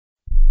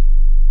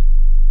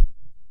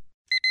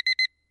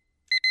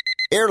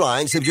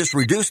Airlines have just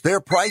reduced their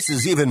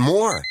prices even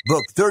more.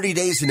 Book 30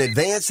 days in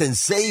advance and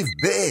save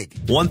big.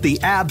 Want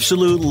the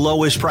absolute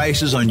lowest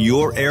prices on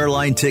your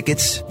airline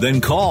tickets?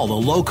 Then call the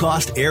Low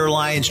Cost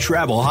Airlines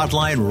Travel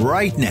Hotline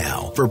right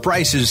now for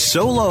prices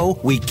so low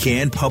we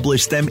can't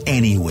publish them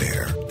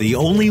anywhere. The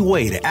only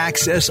way to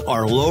access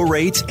our low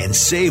rates and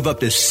save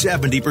up to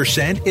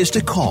 70% is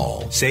to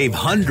call. Save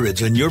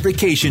hundreds on your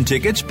vacation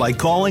tickets by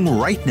calling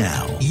right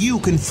now. You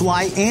can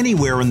fly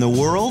anywhere in the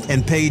world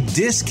and pay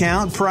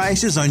discount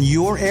prices on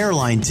your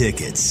airline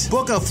tickets.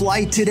 Book a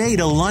flight today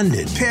to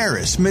London,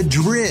 Paris,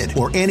 Madrid,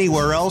 or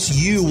anywhere else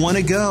you want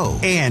to go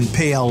and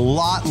pay a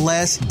lot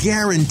less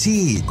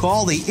guaranteed.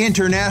 Call the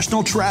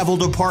International Travel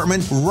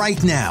Department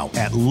right now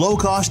at Low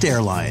Cost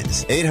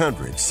Airlines.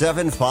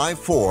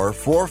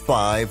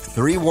 800-754-4531.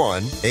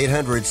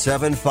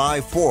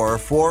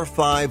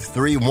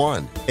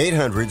 800-754-4531.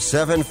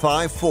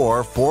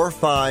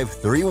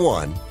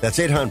 800-754-4531. That's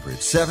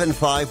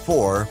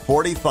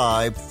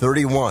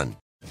 800-754-4531.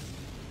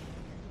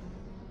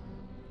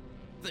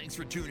 Thanks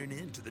for tuning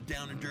in to the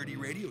Down and Dirty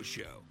Radio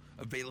Show,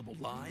 available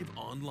live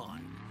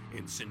online,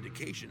 in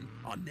syndication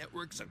on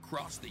networks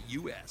across the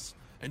U.S.,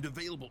 and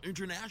available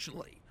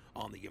internationally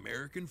on the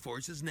American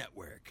Forces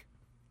Network.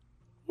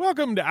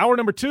 Welcome to hour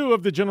number 2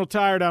 of the General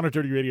Tire Down and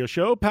Dirty Radio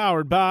Show,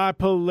 powered by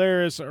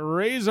Polaris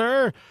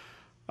Razor.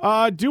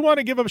 Do want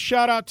to give a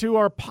shout-out to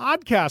our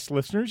podcast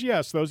listeners.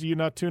 Yes, those of you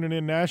not tuning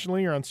in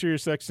nationally or on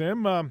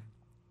SiriusXM,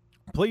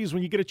 please,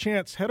 when you get a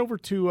chance, head over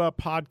to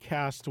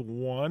Podcast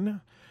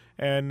One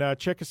and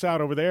check us out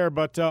over there.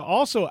 But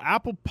also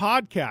Apple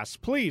Podcasts.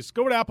 Please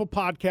go to Apple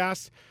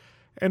Podcasts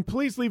and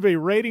please leave a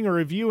rating or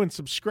review and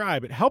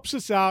subscribe. It helps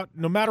us out.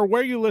 No matter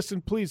where you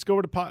listen, please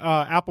go to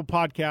Apple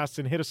Podcasts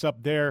and hit us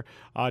up there.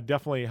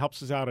 Definitely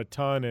helps us out a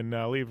ton. And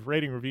leave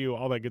rating, review,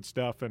 all that good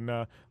stuff. And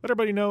let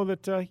everybody know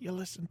that you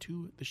listen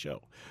to the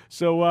show.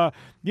 So,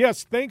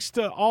 yes, thanks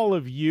to all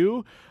of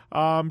you.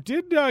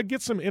 Did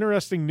get some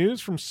interesting news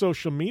from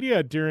social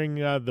media during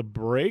the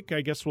break.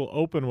 I guess we'll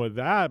open with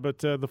that. But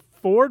the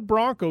Ford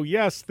Bronco,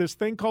 yes, this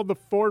thing called the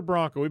Ford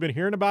Bronco. We've been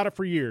hearing about it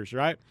for years,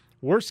 right?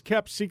 Worst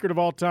kept secret of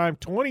all time,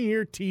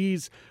 20-year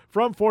tease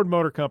from Ford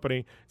Motor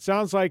Company.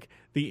 Sounds like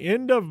the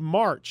end of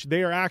March,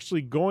 they are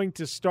actually going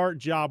to start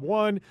Job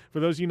 1. For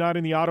those of you not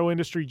in the auto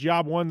industry,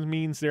 Job 1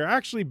 means they're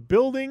actually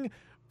building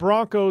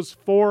Broncos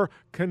for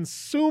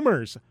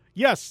consumers.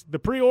 Yes, the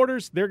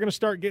pre-orders, they're going to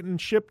start getting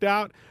shipped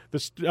out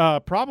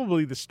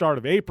probably the start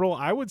of April.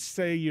 I would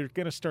say you're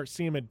going to start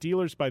seeing them at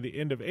dealers by the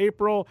end of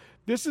April.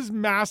 This is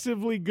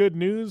massively good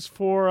news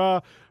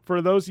for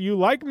those of you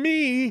like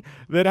me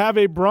that have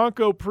a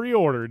Bronco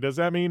pre-order. Does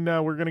that mean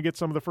we're going to get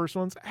some of the first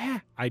ones?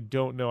 I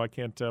don't know. I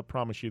can't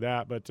promise you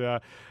that. But,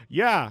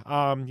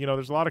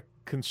 there's a lot of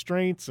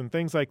constraints and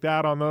things like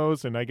that on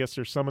those, and I guess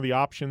there's some of the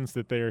options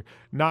that they're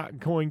not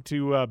going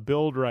to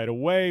build right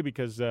away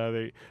because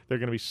they're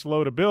going to be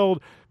slow to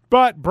build.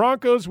 But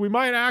Broncos, we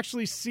might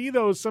actually see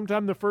those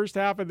sometime the first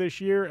half of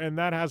this year, and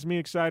that has me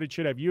excited.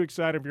 Should have you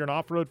excited if you're an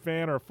off-road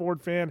fan or a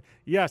Ford fan.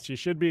 Yes, you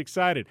should be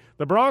excited.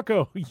 The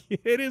Bronco,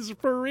 it is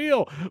for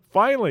real.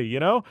 Finally,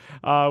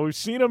 we've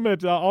seen them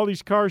at all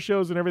these car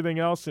shows and everything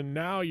else, and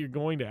now you're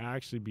going to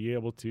actually be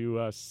able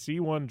to see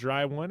one,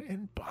 drive one,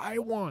 and buy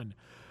one.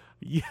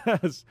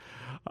 Yes,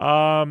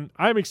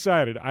 I'm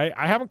excited.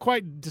 I haven't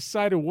quite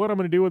decided what I'm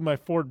going to do with my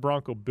Ford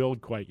Bronco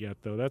build quite yet,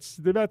 though. That's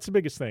the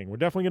biggest thing. We're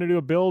definitely going to do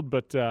a build,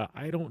 but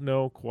I don't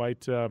know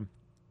quite who,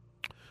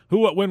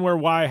 what, when, where,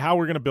 why, how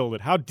we're going to build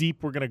it, how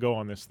deep we're going to go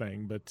on this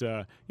thing. But,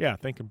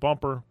 thinking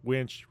bumper,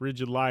 winch,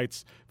 rigid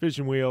lights,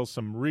 vision wheels,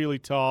 some really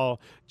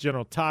tall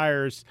General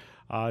tires.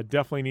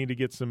 Definitely need to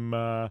get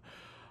some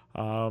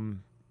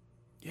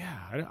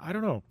I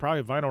don't know. Probably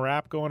a vinyl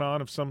wrap going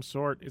on of some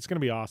sort. It's going to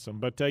be awesome.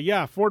 But,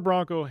 Ford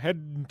Bronco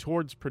heading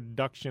towards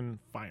production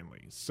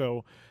finally.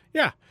 So,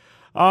 so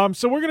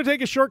we're going to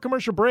take a short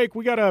commercial break.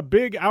 We got a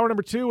big hour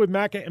number 2 with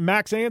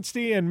Max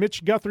Anstey and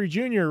Mitch Guthrie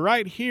Jr.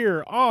 right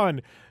here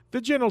on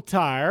the General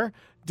Tire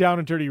Down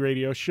and Dirty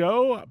Radio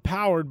Show,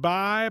 powered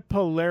by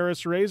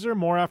Polaris Razor.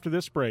 More after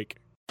this break.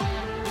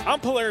 I'm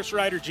Polaris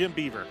rider Jim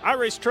Beaver. I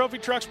race trophy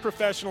trucks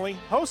professionally,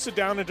 host a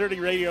Down and Dirty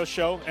Radio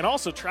Show, and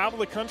also travel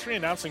the country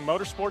announcing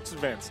motorsports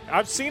events.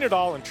 I've seen it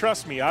all, and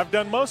trust me, I've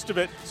done most of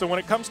it, so when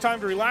it comes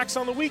time to relax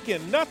on the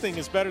weekend, nothing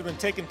is better than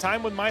taking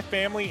time with my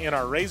family in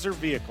our Razor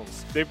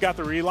vehicles. They've got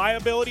the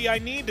reliability I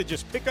need to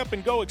just pick up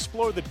and go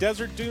explore the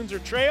desert, dunes, or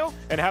trail,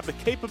 and have the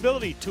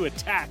capability to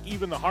attack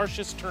even the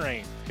harshest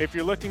terrain. If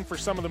you're looking for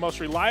some of the most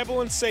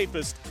reliable and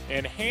safest,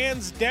 and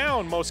hands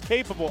down most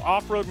capable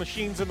off-road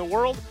machines in the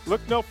world,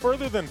 look no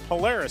further than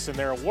Polaris and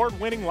their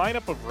award-winning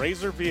lineup of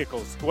Razor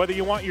vehicles. Whether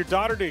you want your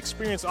daughter to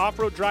experience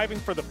off-road driving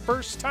for the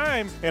first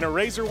time in a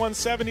Razor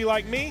 170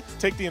 like me,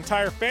 take the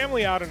entire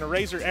family out in a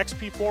Razor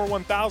XP4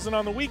 1000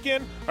 on the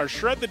weekend, or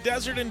shred the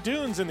desert and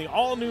dunes in the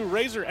all-new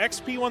Razor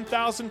XP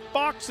 1000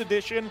 Fox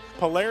Edition,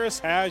 Polaris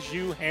has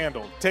you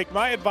handled. Take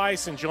my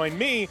advice and join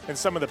me and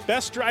some of the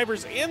best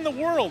drivers in the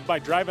world by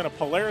driving a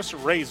Polaris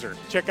Razor.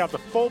 Check out the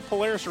full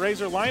Polaris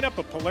Razor lineup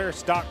at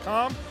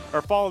Polaris.com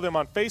or follow them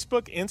on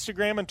Facebook,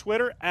 Instagram, and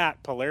Twitter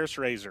at Polaris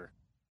Razor.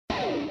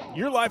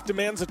 Your life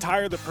demands a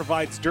tire that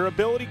provides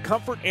durability,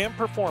 comfort, and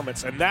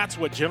performance, and that's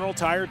what General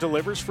Tire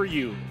delivers for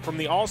you. From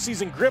the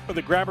all-season grip of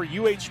the Grabber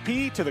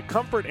UHP to the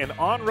comfort and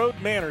on-road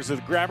manners of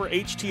the Grabber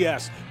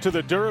HTS to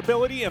the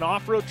durability and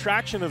off-road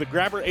traction of the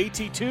Grabber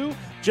AT2,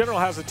 General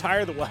has a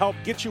tire that will help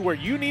get you where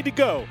you need to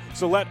go.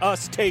 So let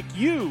us take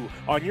you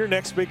on your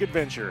next big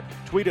adventure.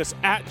 Tweet us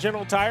at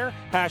General Tire,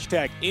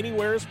 hashtag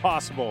anywhere is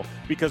possible,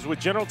 because with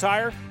General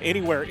Tire,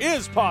 anywhere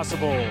is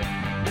possible.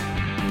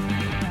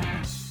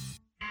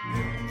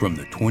 From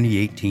the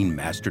 2018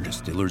 Master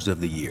Distillers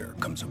of the Year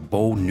comes a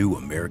bold new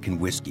American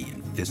whiskey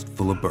and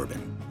fistful of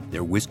bourbon.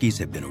 Their whiskeys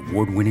have been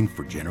award-winning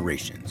for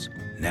generations.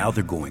 Now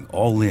they're going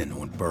all in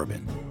on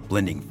bourbon,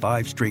 blending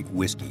 5 straight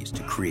whiskeys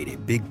to create a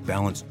big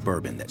balanced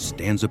bourbon that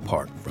stands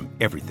apart from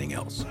everything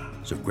else.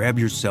 So grab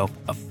yourself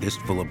a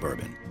fistful of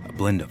bourbon, a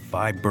blend of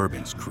 5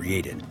 bourbons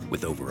created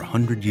with over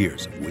 100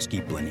 years of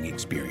whiskey blending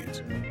experience.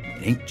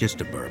 It ain't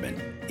just a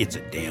bourbon, it's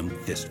a damn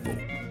fistful.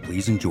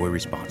 Please enjoy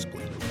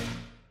responsibly.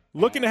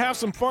 Looking to have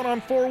some fun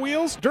on 4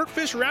 wheels?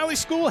 Dirtfish Rally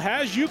School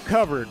has you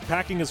covered.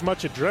 Packing as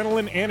much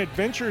adrenaline and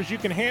adventure as you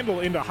can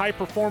handle into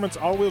high-performance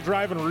all-wheel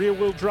drive and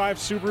rear-wheel drive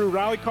Subaru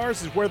rally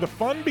cars is where the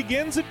fun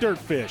begins at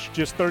Dirtfish.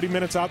 Just 30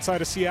 minutes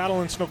outside of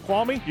Seattle and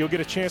Snoqualmie, you'll get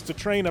a chance to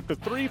train up to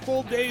 3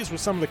 full days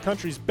with some of the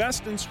country's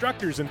best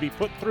instructors and be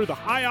put through the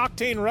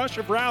high-octane rush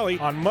of rally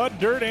on mud,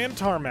 dirt, and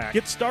tarmac.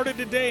 Get started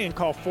today and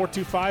call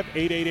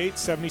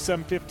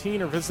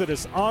 425-888-7715 or visit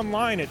us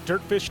online at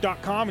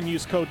dirtfish.com and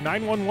use code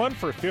 911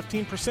 for a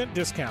 15%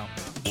 discount.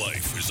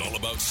 Life is all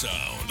about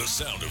sound. The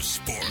sound of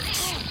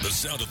sports, the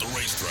sound of the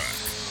racetrack,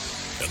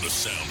 and the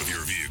sound of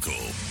your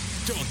vehicle.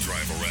 Don't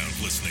drive around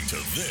listening to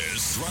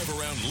this. Drive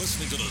around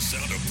listening to the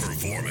sound of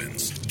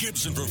performance.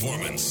 Gibson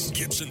Performance.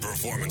 Gibson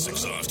Performance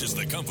Exhaust is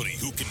the company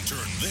who can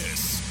turn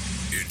this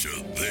into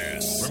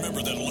this.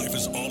 Remember that life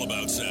is all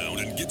about sound,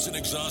 and Gibson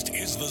Exhaust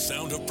is the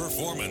sound of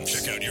performance.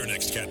 Check out your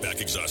next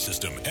catback exhaust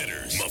system,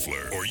 headers,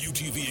 muffler, or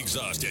UTV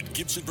exhaust at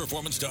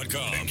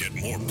GibsonPerformance.com and get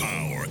more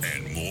power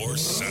and more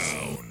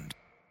sound.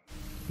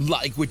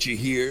 Like what you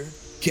hear?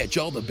 Catch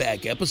all the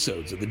back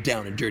episodes of the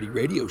Down and Dirty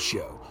Radio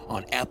Show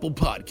on Apple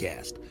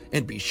Podcast,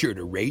 and be sure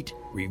to rate,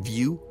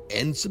 review,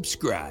 and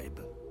subscribe.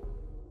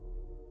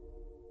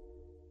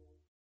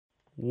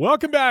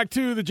 Welcome back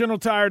to the General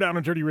Tire Down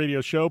and Dirty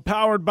Radio Show,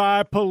 powered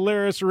by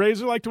Polaris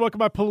Razor. I'd like to welcome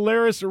my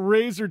Polaris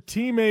Razor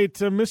teammate,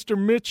 Mr.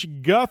 Mitch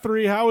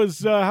Guthrie.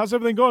 How's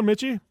everything going,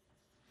 Mitchie?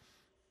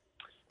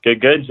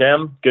 Good,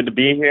 Jim. Good to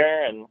be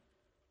here, and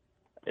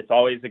it's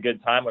always a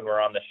good time when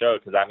we're on the show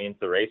because that means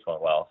the race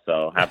went well.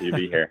 So happy to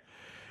be here.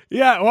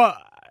 Yeah, well,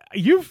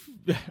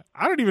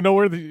 I don't even know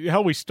where the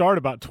hell we start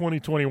about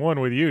 2021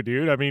 with you,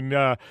 dude. I mean,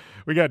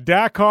 we got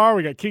Dakar,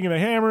 we got King of the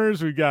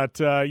Hammers, we got,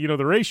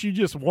 the race you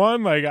just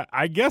won. Like,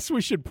 I guess we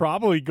should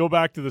probably go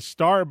back to the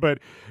start, but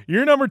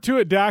you're number 2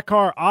 at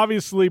Dakar.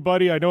 Obviously,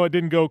 buddy, I know it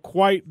didn't go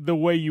quite the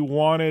way you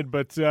wanted,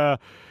 but,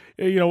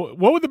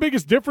 what were the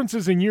biggest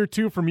differences in year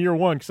 2 from year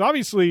 1? Because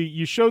obviously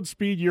you showed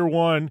speed year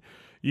 1.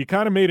 You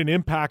kind of made an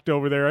impact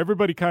over there.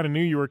 Everybody kind of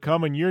knew you were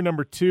coming. Year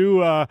number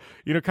 2,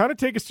 kind of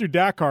take us through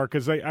Dakar,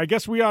 because I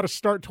guess we ought to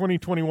start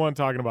 2021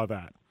 talking about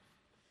that.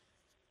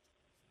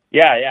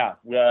 Yeah.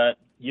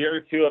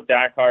 Year 2 of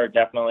Dakar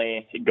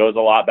definitely goes a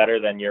lot better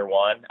than year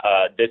 1.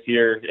 This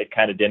year it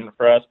kind of didn't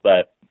for us,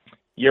 but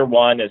year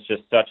 1 is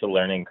just such a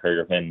learning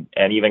curve, and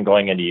even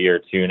going into year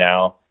 2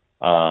 now,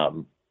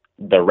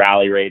 the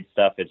rally raid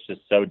stuff, it's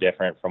just so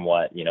different from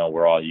what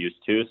we're all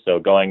used to. So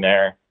going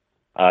there.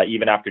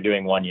 Even after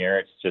doing 1 year,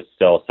 it's just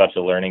still such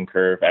a learning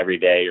curve. Every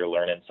day you're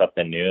learning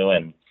something new.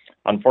 And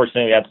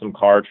unfortunately, we had some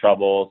car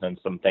troubles and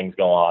some things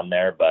go on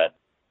there, but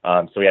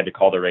so we had to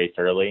call the race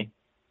early.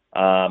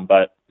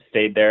 But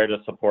stayed there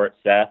to support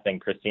Seth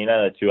and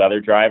Christina, the 2 other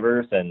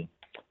drivers, and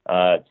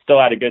still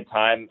had a good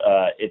time.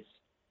 It's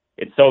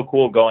so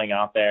cool going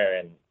out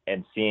there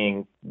and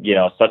seeing,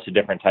 such a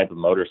different type of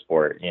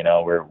motorsport.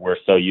 We're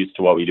so used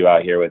to what we do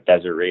out here with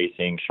desert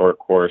racing, short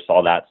course,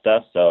 all that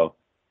stuff. So,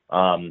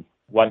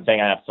 one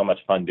thing I have so much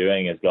fun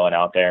doing is going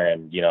out there,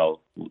 and,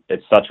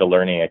 it's such a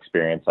learning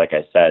experience, like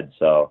I said.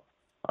 So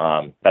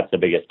that's the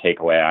biggest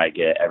takeaway I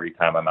get every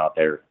time I'm out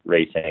there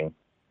racing.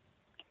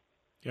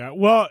 Yeah,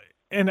 well,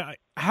 and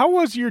how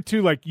was year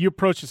 2? Like, you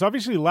approached this?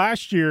 Obviously,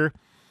 last year,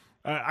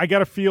 I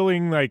got a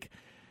feeling like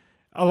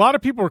a lot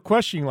of people were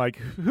questioning, like,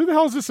 who the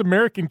hell is this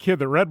American kid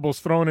that Red Bull's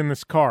throwing in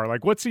this car?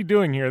 Like, what's he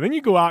doing here? Then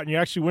you go out and you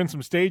actually win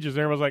some stages,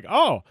 and everyone's like,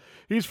 oh,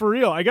 he's for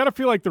real. I got to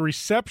feel like the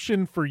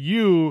reception for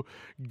you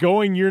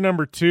going year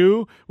number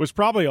 2 was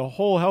probably a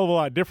whole hell of a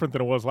lot different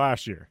than it was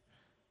last year.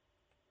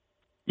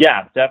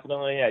 Yeah,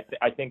 definitely.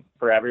 I think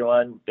for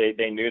everyone,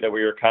 they knew that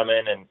we were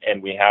coming,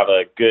 and we have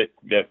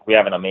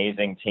an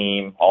amazing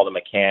team, all the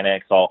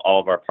mechanics, all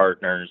of our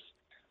partners.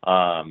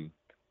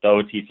 The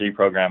OT3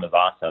 program is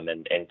awesome,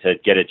 and to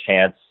get a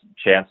chance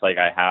like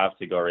I have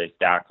to go race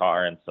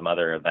Dakar and some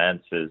other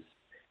events is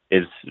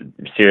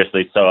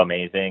seriously so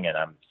amazing, and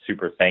I'm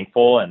super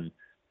thankful. And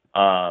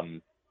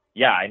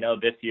I know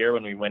this year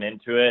when we went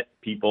into it,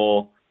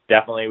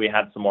 we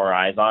had some more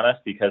eyes on us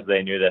because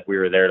they knew that we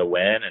were there to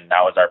win, and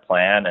that was our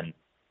plan. And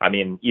I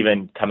mean,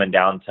 even coming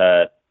down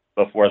to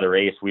before the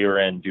race, we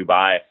were in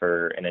Dubai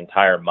for an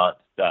entire month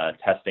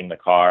testing the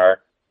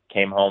car,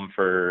 came home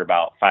for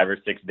about 5 or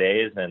 6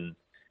 days and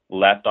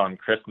left on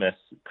Christmas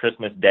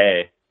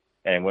Day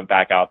and went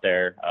back out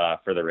there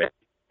for the race.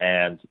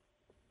 And,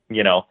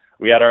 you know,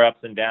 we had our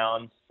ups and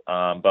downs,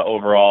 but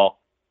overall,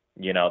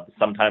 you know,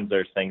 sometimes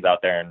there's things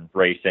out there in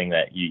racing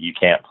that you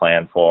can't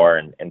plan for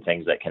and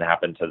things that can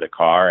happen to the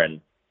car.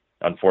 And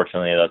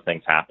unfortunately, those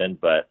things happen.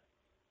 But,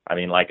 I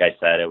mean, like I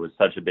said, it was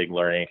such a big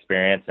learning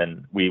experience.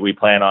 And we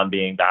plan on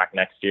being back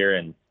next year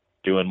and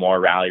doing more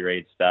rally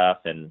raid stuff.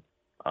 And,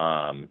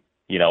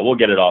 you know, we'll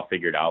get it all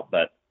figured out.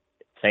 But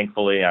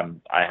thankfully,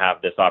 I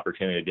have this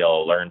opportunity to be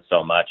able to learn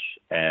so much.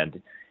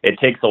 And it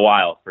takes a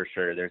while for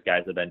sure. There's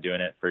guys that have been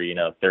doing it for,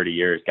 30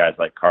 years, guys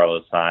like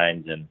Carlos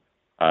Sainz and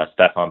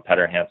Stefan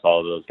Petterhans, all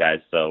of those guys.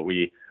 So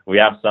we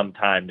have some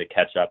time to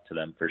catch up to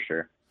them for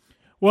sure.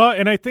 Well,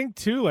 and I think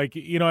too, like,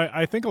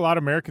 I think a lot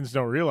of Americans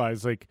don't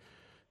realize, like,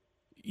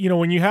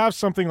 when you have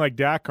something like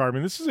Dakar, I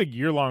mean, this is a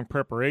year-long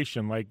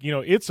preparation. Like,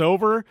 it's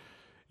over.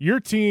 Your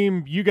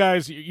team, you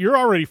guys, you're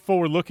already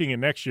forward-looking at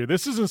next year.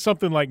 This isn't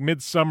something like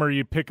midsummer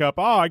you pick up,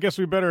 I guess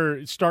we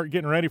better start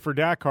getting ready for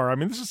Dakar. I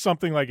mean, this is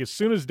something like as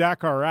soon as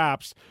Dakar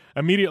wraps,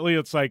 immediately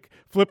it's like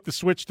flip the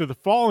switch to the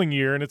following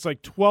year, and it's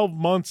like 12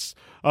 months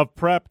of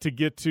prep to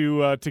get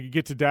to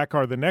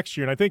Dakar the next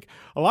year. And I think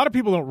a lot of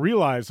people don't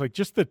realize, like,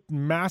 just the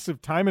massive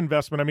time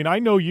investment. I mean, I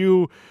know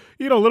you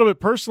a little bit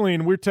personally,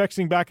 and we're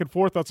texting back and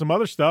forth on some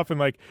other stuff, and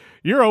like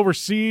you're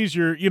overseas,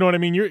 you're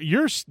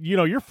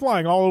you're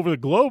flying all over the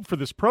globe for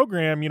this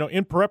program,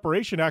 in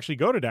preparation to actually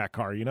go to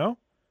Dakar,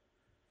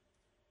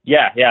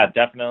 Yeah,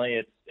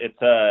 definitely.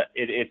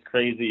 It's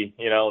crazy,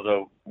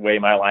 the way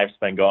my life's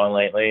been going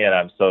lately, and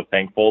I'm so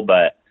thankful.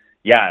 But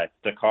yeah,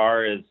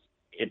 Dakar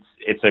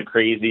it's a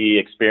crazy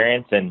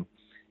experience, and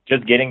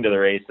just getting to the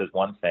race is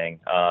one thing.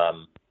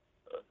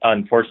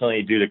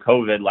 Unfortunately, due to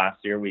COVID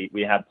last year,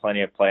 we had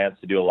plenty of plans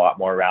to do a lot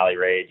more rally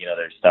raid.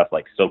 There's stuff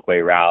like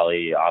Silkway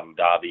Rally, Abu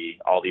Dhabi,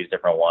 all these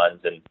different ones.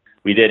 And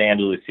we did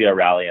Andalusia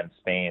Rally in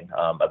Spain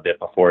a bit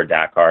before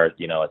Dakar, as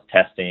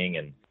testing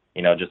and,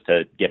 just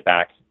to get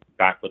back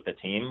with the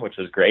team, which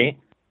was great.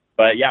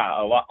 But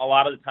yeah, a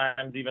lot of the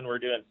times, even we're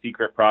doing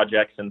secret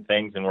projects and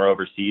things, and we're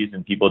overseas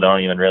and people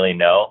don't even really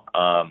know.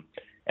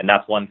 And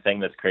that's one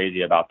thing that's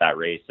crazy about that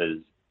race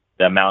is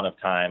the amount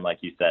of time, like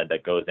you said,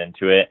 that goes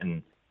into it.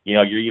 And,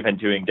 you're even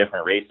doing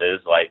different races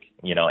like,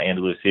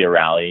 Andalusia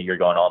Rally, you're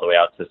going all the way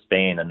out to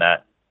Spain, and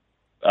that,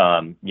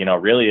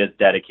 really is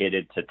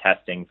dedicated to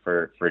testing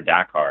for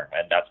Dakar.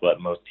 And that's what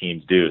most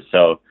teams do.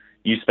 So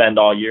you spend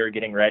all year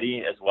getting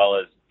ready as well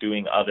as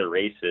doing other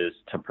races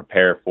to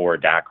prepare for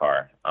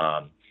Dakar,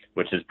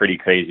 which is pretty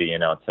crazy,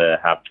 to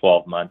have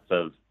 12 months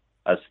of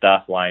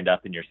stuff lined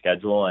up in your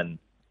schedule. And,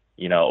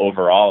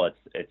 overall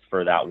it's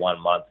for that 1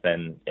 month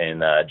in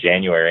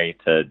January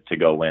to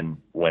go win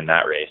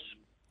that race.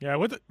 Yeah.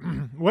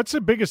 What's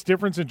the biggest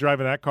difference in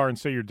driving that car and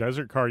say your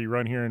desert car you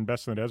run here in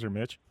Best in the Desert,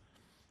 Mitch?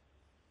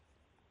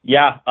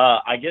 Yeah.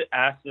 I get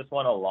asked this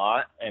one a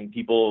lot, and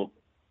people,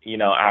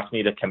 ask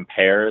me to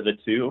compare the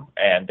two,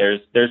 and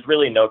there's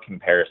really no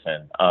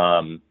comparison.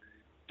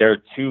 There are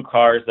two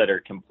cars that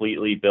are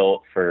completely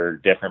built for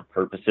different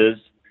purposes.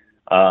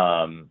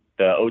 The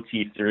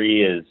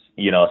OT3 is,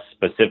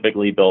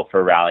 specifically built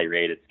for rally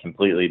raid. It's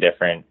completely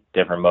different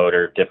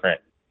motor,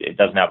 different. It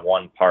doesn't have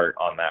one part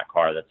on that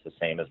car that's the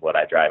same as what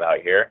I drive out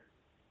here.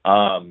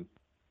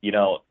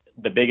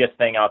 The biggest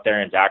thing out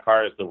there in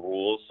Dakar is the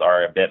rules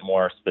are a bit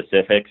more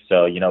specific.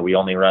 So, we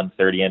only run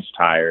 30-inch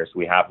tires.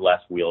 We have less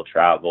wheel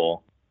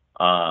travel.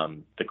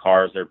 The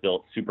cars are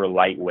built super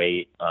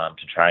lightweight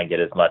to try and get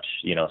as much,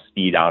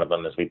 speed out of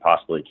them as we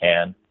possibly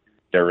can.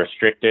 They're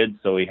restricted,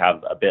 so we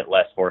have a bit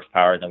less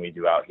horsepower than we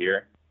do out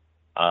here.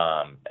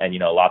 And,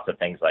 lots of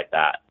things like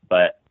that.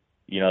 But,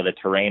 the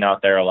terrain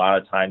out there a lot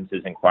of times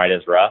isn't quite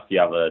as rough. You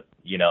have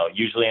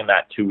usually in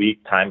that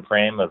 2-week time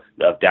frame of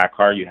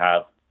Dakar, you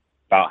have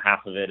about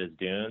half of it is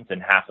dunes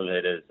and half of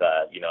it is,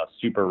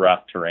 super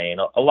rough terrain,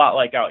 a lot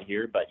like out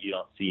here, but you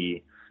don't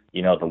see,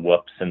 the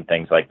whoops and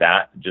things like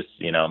that. Just,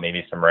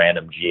 maybe some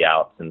random G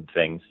outs and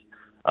things.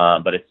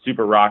 But it's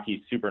super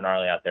rocky, super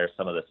gnarly out there.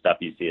 Some of the stuff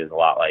you see is a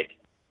lot like,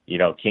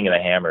 King of the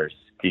Hammers,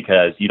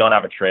 because you don't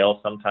have a trail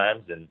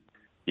sometimes and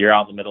you're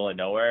out in the middle of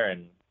nowhere,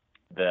 and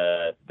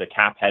the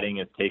cap heading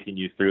is taking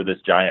you through this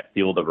giant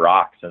field of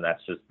rocks, and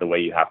that's just the way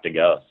you have to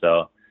go.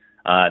 So,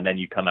 and then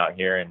you come out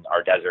here in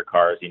our desert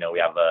cars, we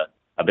have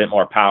a bit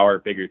more power,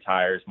 bigger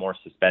tires, more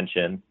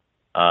suspension,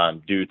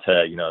 due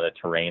to, the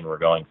terrain we're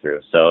going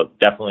through. So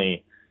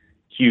definitely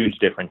huge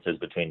differences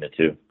between the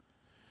two.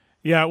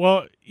 Yeah.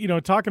 Well,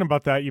 talking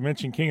about that, you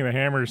mentioned King of the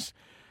Hammers.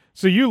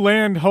 So you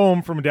land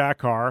home from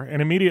Dakar,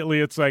 and immediately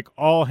it's like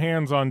all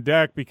hands on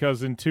deck,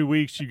 because in 2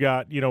 weeks you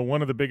got,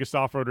 one of the biggest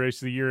off-road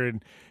races of the year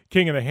in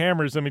King of the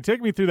Hammers. I mean,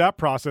 take me through that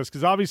process,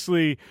 because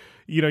obviously,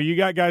 you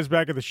got guys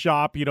back at the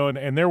shop,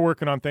 and they're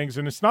working on things.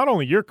 And it's not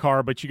only your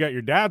car, but you got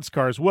your dad's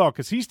car as well,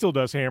 because he still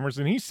does hammers,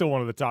 and he's still one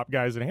of the top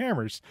guys in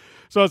hammers.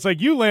 So it's like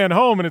you land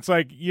home, and it's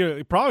like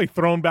you're probably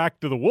thrown back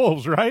to the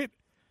wolves, right?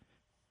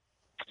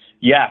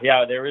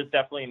 Yeah, there was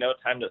definitely no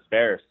time to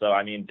spare. So,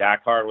 I mean,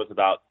 Dakar was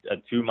about a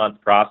 2-month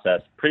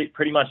process,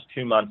 pretty much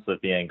 2 months of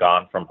being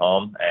gone from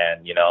home.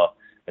 And,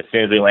 as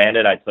soon as we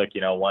landed, I took,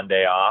 1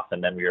 day off,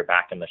 and then we were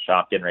back in the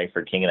shop getting ready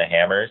for King of the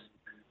Hammers.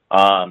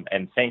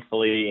 And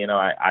thankfully,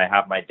 I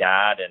have my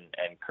dad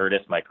and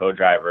Curtis, my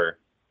co-driver,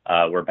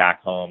 were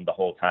back home the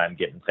whole time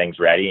getting things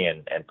ready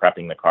and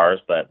prepping the cars,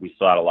 but we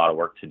still had a lot of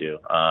work to do.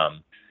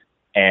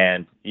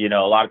 And,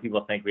 a lot of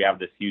people think we have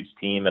this huge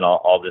team and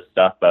all this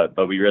stuff, but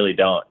we really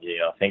don't.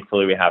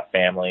 Thankfully we have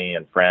family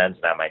and friends,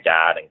 and I have my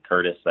dad and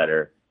Curtis that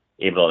are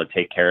able to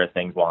take care of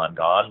things while I'm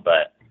gone.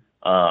 But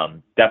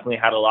definitely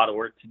had a lot of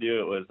work to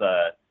do.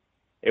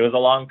 It was a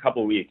long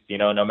couple weeks,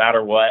 no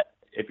matter what,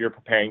 if you're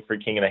preparing for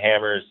King of the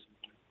Hammers,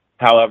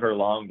 however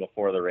long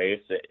before the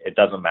race, it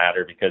doesn't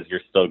matter because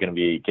you're still going to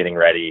be getting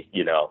ready,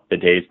 the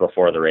days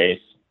before the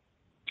race.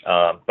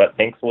 But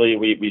thankfully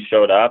we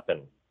showed up,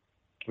 and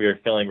we were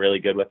feeling really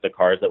good with the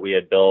cars that we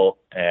had built,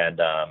 and,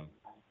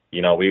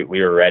 we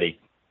were ready.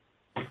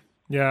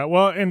 Yeah,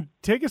 well, and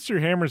take us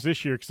through Hammers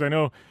this year, because I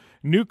know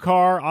new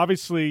car,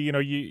 obviously, you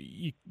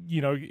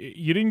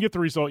didn't get the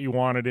result you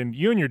wanted, and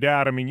you and your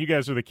dad, I mean, you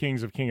guys are the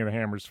kings of King of the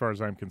Hammers as far as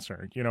I'm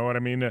concerned. You know what I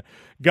mean?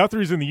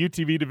 Guthrie's in the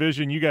UTV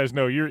division. You guys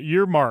know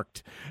you're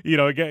marked.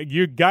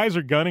 You guys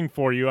are gunning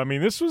for you. I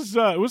mean, this was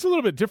it was a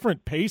little bit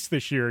different pace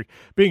this year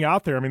being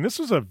out there. I mean, this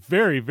was a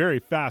very, very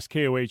fast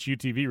KOH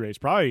UTV race.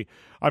 Probably,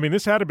 I mean,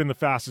 this had to have been the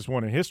fastest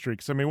one in history,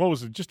 because, I mean, what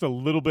was it, just a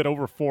little bit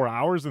over 4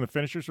 hours, and the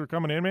finishers were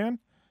coming in, man?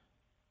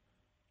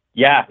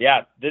 Yeah.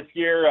 This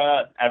year,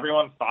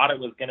 everyone thought it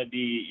was going to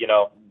be,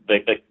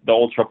 the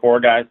Ultra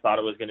 4 guys thought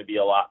it was going to be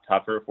a lot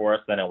tougher for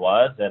us than it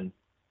was. And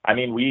I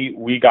mean,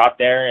 we got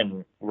there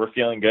and we're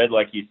feeling good.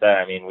 Like you said,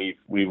 I mean,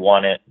 we've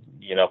won it,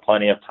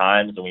 plenty of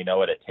times, and we know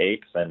what it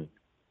takes. And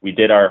we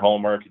did our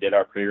homework, did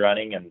our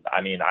pre-running. And I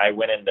mean, I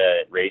went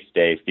into race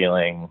day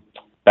feeling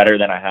better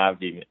than I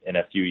have in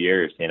a few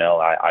years.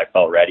 I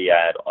felt ready.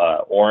 I had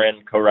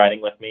Oren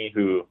co-riding with me,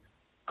 who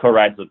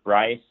co-rides with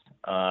Bryce.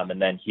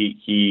 And then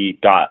he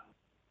got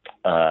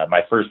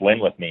my first win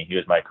with me. He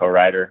was my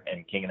co-rider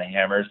in King of the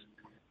Hammers.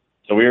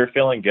 So we were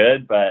feeling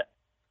good. But,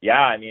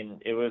 yeah, I mean,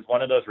 it was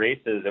one of those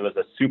races. It was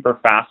a super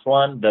fast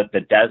one.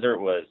 The desert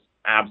was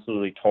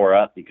absolutely tore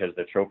up because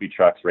the trophy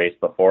trucks raced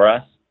before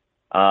us.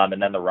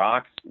 And then the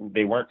rocks,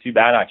 they weren't too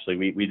bad, actually.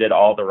 We did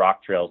all the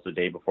rock trails the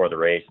day before the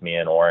race, me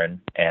and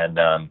Oren, and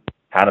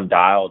had them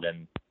dialed,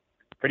 and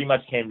pretty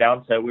much came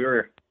down to we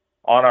were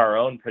on our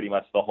own pretty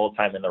much the whole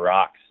time in the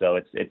rocks. So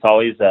it's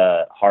always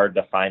hard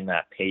to find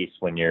that pace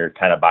when you're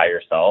kind of by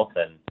yourself.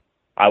 And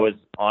I was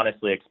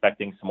honestly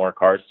expecting some more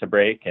cars to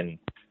break, and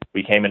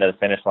we came into the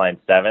finish line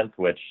 7th,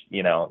 which,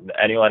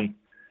 anyone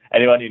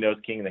who knows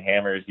King of the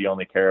Hammers, you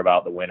only care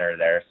about the winner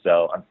there.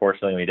 So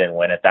unfortunately we didn't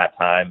win at that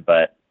time,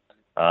 but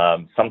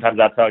sometimes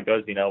that's how it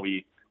goes.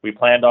 We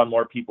planned on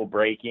more people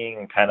breaking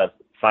and kind of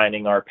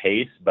finding our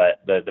pace,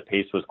 but the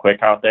pace was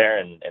quick out there,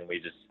 and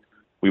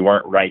we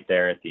weren't right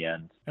there at the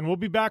end. And we'll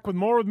be back with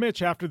more with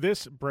Mitch after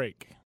this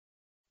break.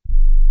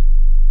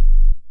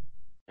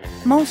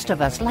 Most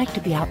of us like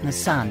to be out in the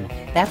sun.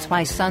 That's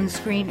why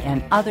sunscreen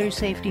and other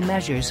safety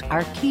measures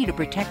are key to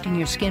protecting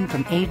your skin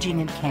from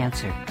aging and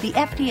cancer. The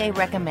FDA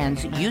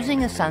recommends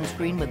using a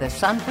sunscreen with a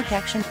sun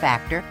protection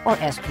factor, or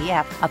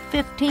SPF, of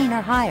 15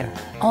 or higher.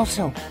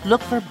 Also,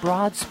 look for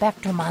broad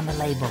spectrum on the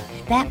label.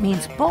 That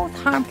means both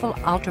harmful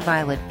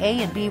ultraviolet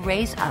A and B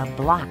rays are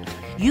blocked.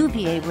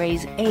 UVA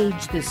rays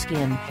age the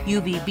skin,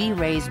 UVB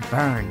rays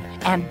burn,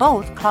 and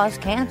both cause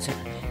cancer.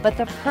 But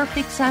the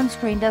perfect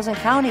sunscreen doesn't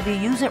count if you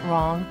use it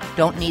wrong.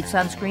 Don't need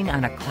sunscreen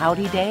on a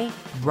cloudy day?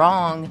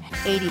 Wrong.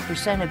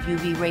 80% of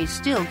UV rays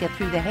still get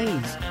through the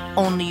haze.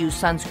 Only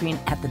use sunscreen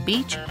at the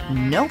beach?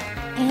 Nope.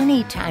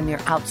 Anytime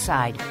you're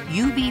outside,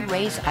 UV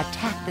rays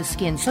attack the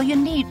skin, so you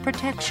need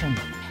protection.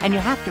 And you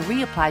have to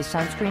reapply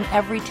sunscreen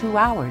every 2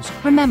 hours.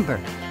 Remember,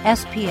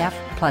 SPF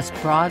plus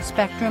broad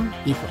spectrum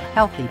equal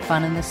healthy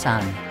fun in the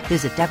sun.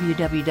 Visit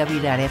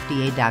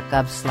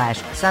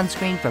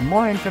www.fda.gov/sunscreen for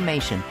more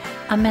information.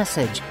 A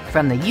message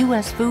from the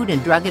U.S. Food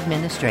and Drug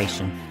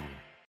Administration.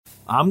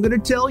 I'm going to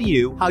tell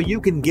you how you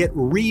can get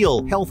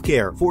real health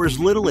care for as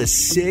little as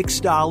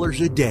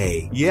 $6 a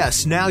day.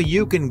 Yes, now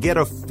you can get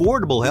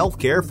affordable health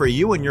care for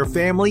you and your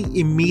family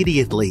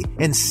immediately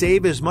and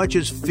save as much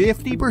as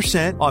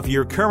 50% off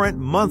your current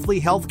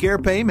monthly health care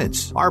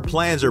payments. Our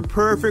plans are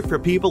perfect for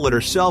people that are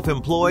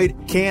self-employed,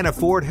 can't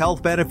afford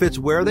health benefits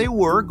where they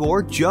work,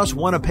 or just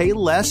want to pay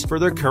less for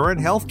their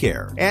current health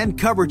care. And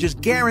coverage is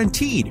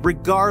guaranteed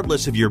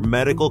regardless of your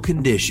medical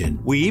condition.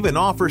 We even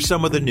offer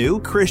some of the new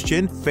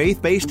Christian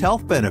faith-based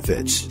health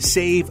benefits.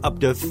 Save up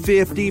to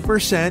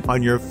 50%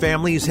 on your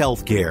family's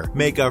health care.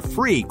 Make a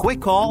free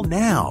quick call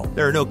now.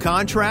 There are no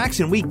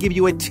contracts, and we give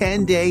you a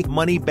 10-day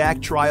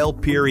money-back trial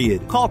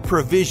period. Call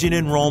Provision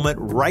Enrollment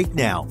right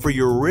now for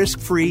your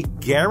risk-free,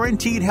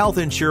 guaranteed health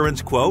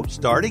insurance quote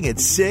starting at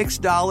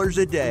 $6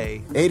 a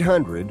day.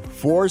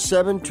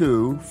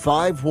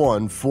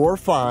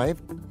 800-472-5145.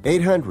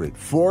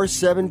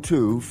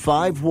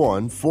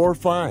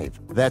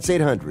 800-472-5145. That's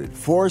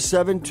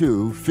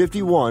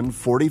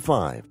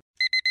 800-472-5145.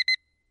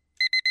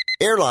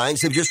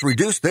 Airlines have just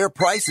reduced their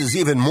prices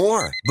even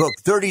more. Book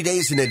 30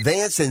 days in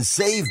advance and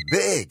save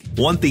big.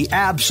 Want the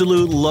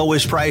absolute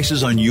lowest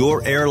prices on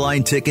your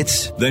airline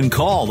tickets? Then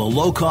call the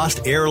Low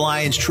Cost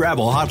Airlines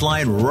Travel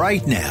Hotline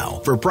right now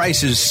for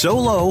prices so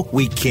low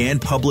we can't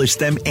publish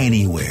them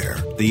anywhere.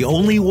 The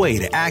only way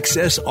to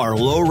access our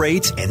low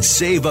rates and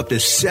save up to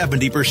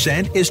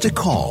 70% is to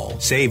call.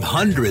 Save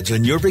hundreds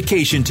on your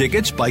vacation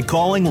tickets by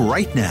calling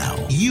right now.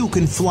 You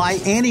can fly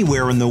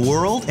anywhere in the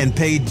world and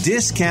pay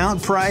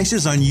discount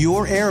prices on your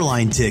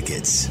airline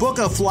tickets. Book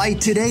a flight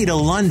today to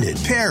London,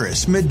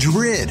 Paris,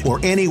 Madrid, or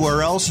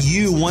anywhere else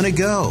you want to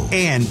go.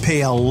 And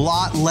pay a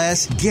lot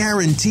less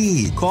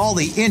guaranteed. Call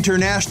the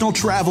International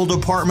Travel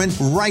Department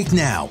right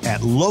now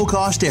at Low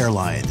Cost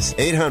Airlines.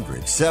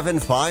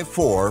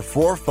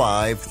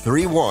 800-754-4531.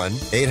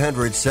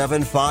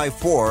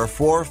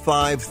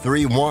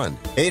 800-754-4531.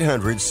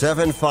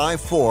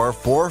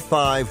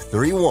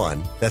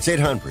 800-754-4531. That's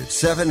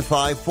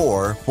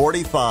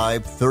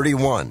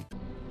 800-754-4531.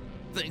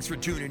 Thanks for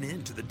tuning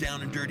in to the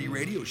Down and Dirty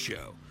Radio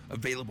Show,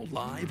 available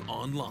live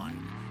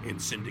online, in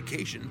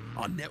syndication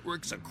on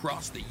networks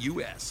across the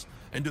U.S.,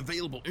 and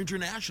available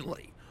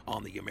internationally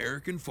on the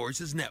American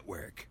Forces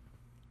Network.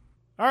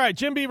 All right,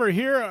 Jim Beaver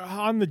here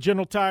on the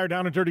General Tire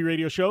Down and Dirty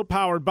Radio Show,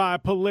 powered by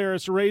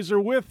Polaris Razor,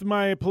 with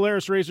my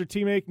Polaris Razor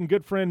teammate and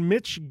good friend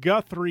Mitch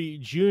Guthrie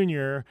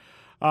Jr.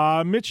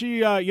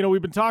 Mitchie,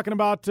 we've been talking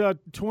about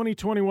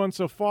 2021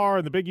 so far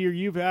and the big year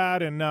you've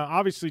had, and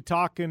obviously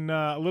talking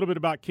a little bit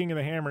about King of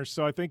the Hammers.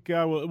 So I think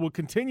we'll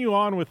continue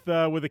on with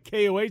the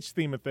KOH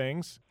theme of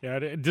things.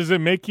 Yeah, does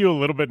it make you a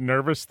little bit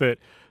nervous that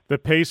the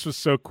pace was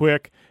so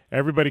quick?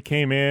 Everybody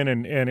came in,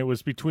 and it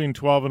was between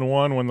 12 and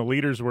 1 when the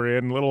leaders were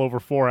in, a little over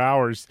 4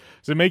 hours.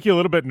 Does it make you a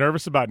little bit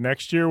nervous about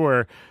next year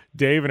where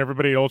Dave and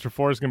everybody at Ultra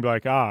 4 is going to be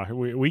like,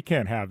 we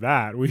can't have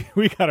that. We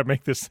got to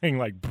make this thing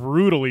like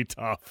brutally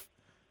tough.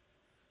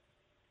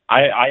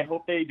 I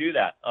hope they do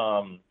that.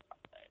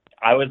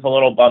 I was a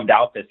little bummed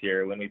out this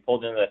year. When we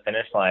pulled into the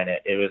finish line,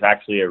 it was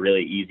actually a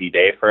really easy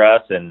day for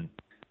us. And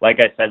like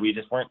I said, we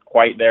just weren't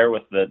quite there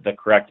with the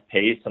correct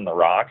pace and the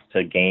rocks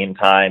to gain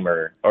time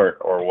or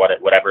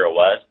whatever it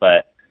was.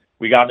 But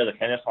we got to the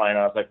finish line,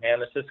 and I was like,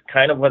 man, this just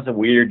kind of was a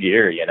weird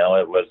year. You know,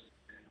 it was,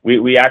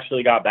 we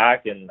actually got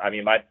back, and I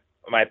mean, my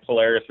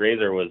Polaris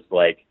Razor was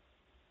like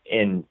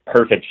in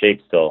perfect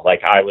shape still.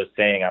 Like I was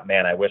saying,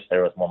 man, I wish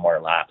there was one more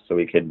lap so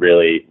we could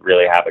really,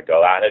 really have a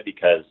go at it,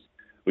 because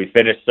we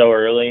finished so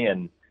early.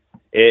 And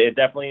it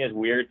definitely is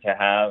weird to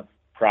have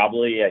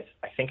probably, I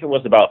think it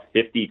was about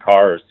 50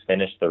 cars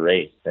finish the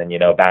race. And, you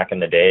know, back in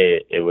the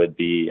day, it would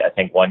be, I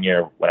think one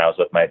year when I was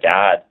with my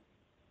dad,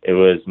 it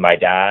was my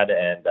dad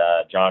and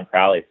John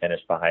Crowley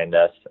finished behind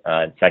us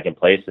in second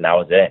place, and that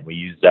was it. We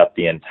used up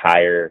the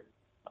entire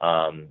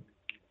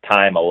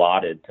time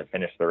allotted to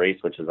finish the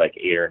race, which is like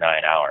 8 or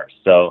 9 hours.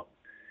 So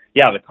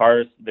yeah, the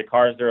cars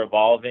are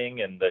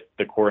evolving, and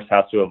the course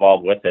has to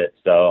evolve with it.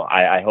 So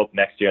I hope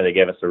next year they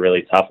give us a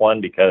really tough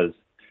one, because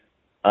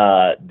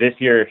this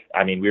year,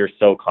 I mean, we were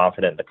so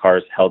confident, the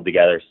cars held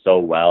together so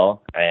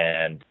well,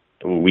 and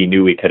we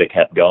knew we could have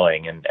kept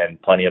going,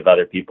 and plenty of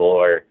other people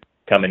are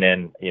coming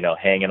in, you know,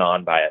 hanging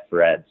on by a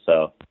thread.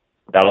 So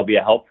that'll be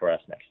a help for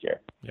us next year.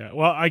 Yeah.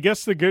 Well, I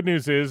guess the good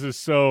news is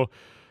so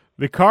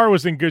the car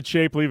was in good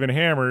shape leaving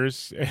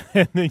Hammers,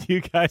 and then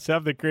you guys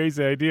have the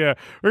crazy idea,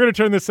 we're going to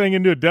turn this thing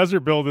into a desert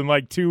build in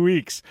like 2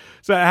 weeks.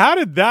 So how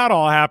did that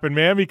all happen,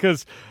 man?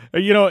 Because,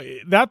 you know,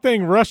 that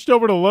thing rushed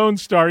over to Lone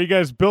Star. You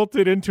guys built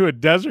it into a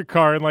desert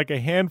car in like a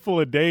handful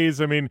of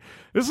days. I mean,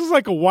 this is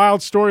like a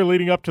wild story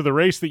leading up to the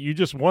race that you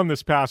just won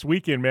this past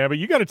weekend, man. But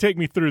you got to take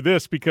me through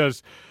this,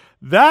 because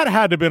that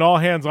had to have been all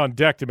hands on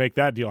deck to make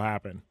that deal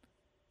happen.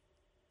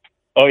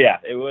 Oh yeah,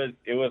 it was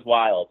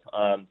wild.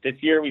 This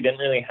year we didn't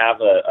really have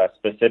a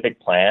specific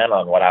plan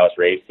on what I was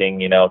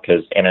racing, you know,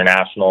 because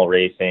international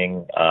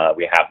racing,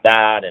 we have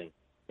that, and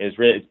it's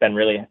been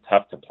really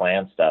tough to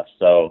plan stuff.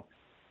 So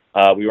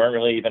we weren't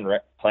really even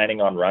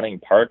planning on running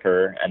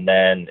Parker, and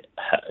then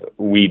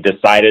we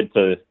decided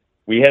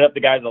we hit up the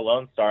guys at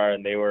Lone Star,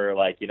 and they were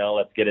like, you know,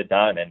 let's get it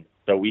done. And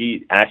so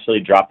we actually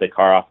dropped the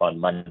car off on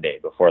Monday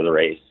before the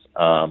race.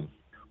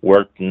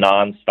 Worked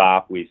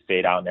nonstop. We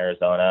stayed out in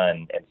Arizona,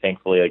 and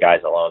thankfully the guys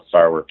at Lone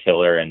Star were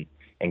killer and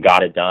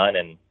got it done.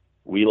 And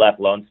we left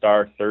Lone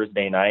Star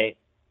Thursday night,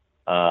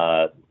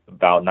 about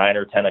 9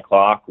 or 10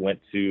 o'clock, went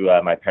to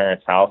my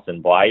parents' house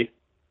in Blythe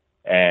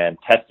and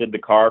tested the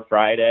car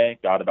Friday,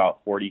 got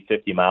about 40,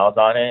 50 miles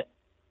on it,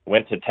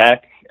 went to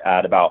tech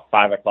at about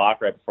 5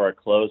 o'clock right before it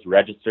closed,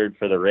 registered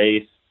for the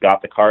race,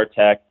 got the car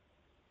tech,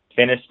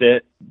 finished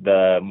it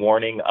the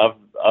morning of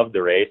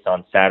the race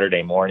on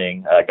Saturday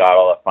morning, got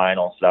all the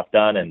final stuff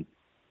done, and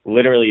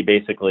literally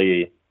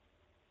basically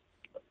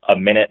a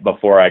minute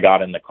before I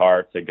got in the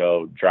car to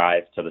go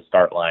drive to the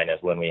start line is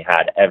when we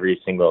had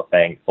every single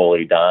thing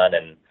fully done,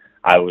 and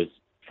I was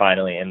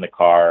finally in the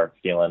car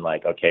feeling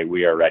like, okay,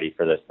 we are ready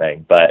for this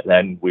thing. But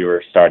then we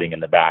were starting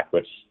in the back,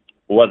 which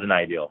wasn't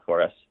ideal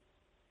for us.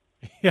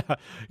 Yeah,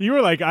 you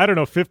were like, I don't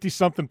know,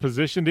 50-something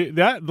position.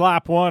 That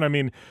lap one, I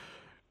mean,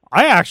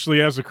 I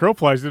actually, as the crow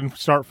flies, didn't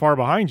start far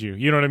behind you.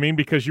 You know what I mean?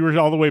 Because you were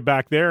all the way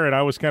back there, and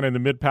I was kind of in the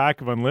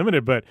mid-pack of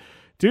Unlimited. But,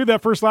 dude,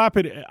 that first lap,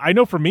 I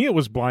know for me it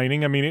was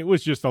blinding. I mean, it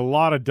was just a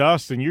lot of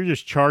dust, and you're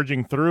just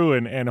charging through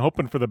and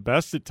hoping for the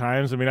best at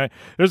times. I mean,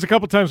 there's a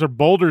couple times where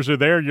boulders are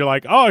there, and you're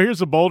like, oh,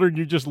 here's a boulder, and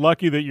you're just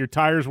lucky that your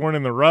tires weren't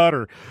in the rut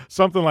or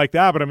something like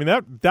that. But, I mean,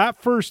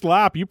 that first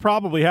lap, you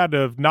probably had to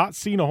have not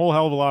seen a whole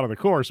hell of a lot of the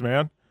course,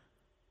 man.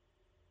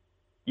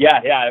 Yeah,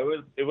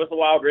 it was a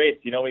wild race.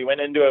 You know, we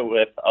went into it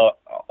with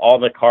all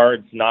the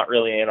cards not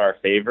really in our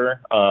favor.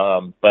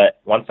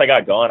 But once I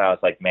got going, I was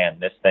like, man,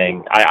 this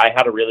thing, I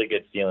had a really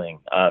good feeling,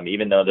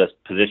 even though this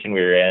position we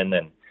were in,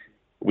 and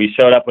we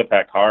showed up with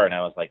that car, and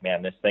I was like,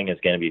 man, this thing is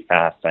going to be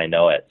fast. I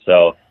know it.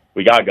 So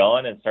we got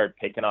going and started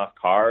picking off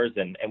cars,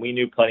 and we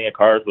knew plenty of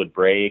cars would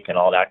break and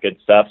all that good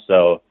stuff.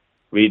 So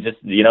we just,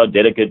 you know,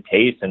 did a good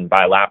pace. And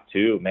by lap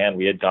 2, man,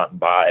 we had gotten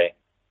by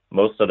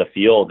most of the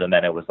field, and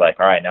then it was like,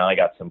 all right, now I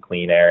got some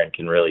clean air and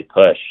can really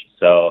push.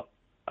 So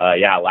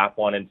lap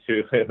 1 and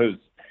 2,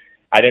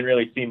 I didn't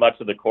really see much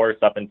of the course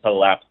up until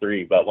lap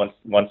 3, but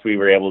once we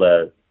were able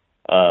to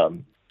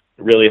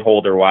really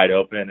hold her wide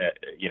open,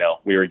 you know,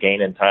 we were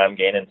gaining time,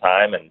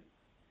 and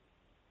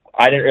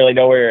I didn't really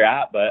know where we were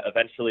at, but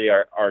eventually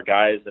our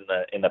guys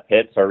in the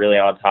pits are really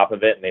on top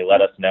of it, and they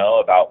let us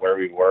know about where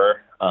we were,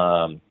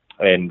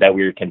 and that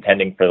we were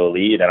contending for the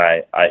lead. And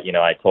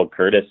I told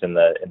Curtis in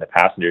the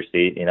passenger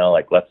seat, you know,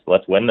 like,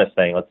 let's win this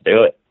thing. Let's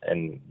do it.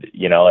 And,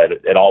 you know,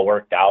 it all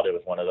worked out. It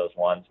was one of those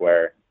ones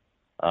where,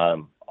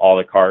 all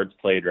the cards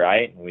played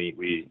right, and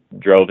we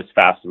drove as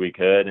fast as we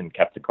could and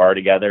kept the car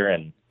together.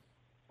 And,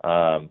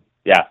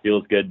 it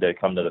feels good to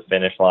come to the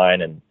finish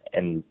line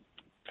and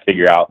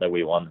figure out that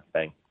we won the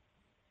thing.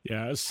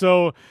 Yeah,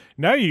 so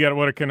now you got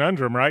a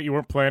conundrum, right? You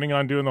weren't planning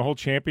on doing the whole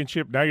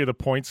championship. Now you're the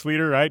points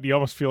leader, right? Do you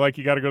almost feel like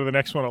you got to go to the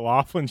next one at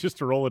Laughlin just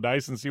to roll the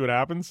dice and see what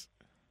happens?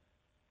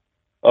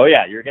 Oh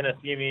yeah, you're gonna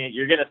see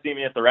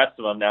me at the rest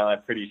of them now.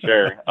 I'm pretty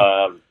sure.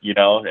 You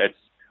know,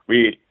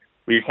 we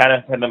kind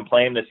of have been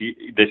playing this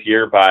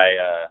year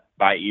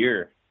by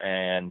ear,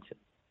 and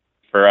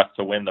for us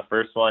to win the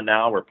first one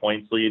now, we're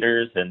points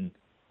leaders, and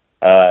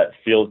it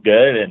feels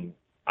good. And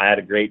I had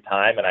a great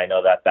time, and I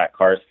know that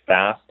car's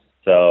fast.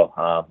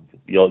 So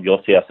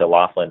you'll see us at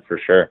Laughlin for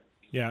sure.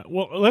 Yeah.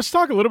 Well, let's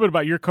talk a little bit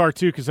about your car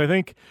too, because I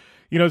think,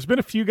 you know, there's been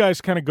a few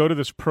guys kind of go to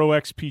this Pro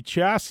XP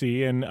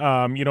chassis, and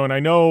you know, and I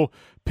know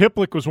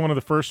Piplick was one of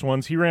the first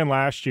ones. He ran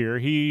last year.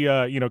 He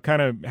you know,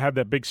 kind of had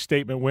that big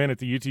statement win at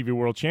the UTV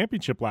World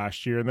Championship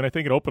last year, and then I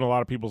think it opened a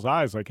lot of people's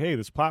eyes. Like, hey,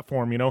 this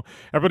platform, you know,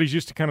 everybody's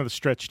used to kind of the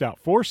stretched out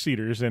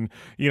 4-seaters, and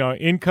you know,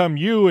 in come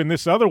you and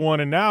this other one,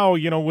 and now,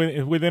 you know,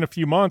 within a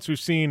few months, we've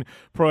seen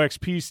Pro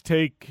XPs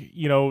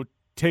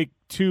take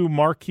 2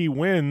 marquee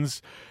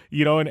wins,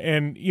 you know,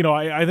 and you know,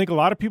 I think a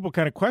lot of people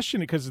kind of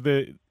question it because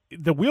the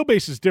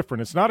wheelbase is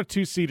different. It's not a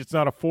 2-seat, it's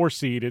not a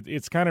 4-seat.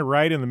 It's kind of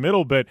right in the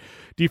middle. But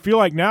do you feel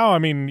like now, I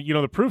mean, you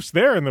know, the proof's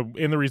there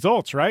in the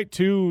results, right?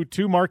 Two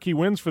marquee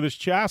wins for this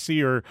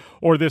chassis or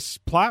this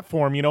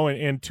platform, you know,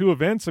 in 2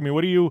 events. I mean,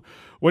 what are you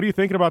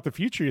thinking about the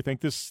future? You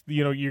think this,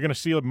 you know, you're going to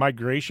see a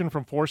migration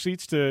from 4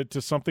 seats to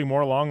something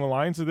more along the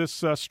lines of this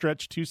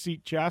stretch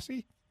 2-seat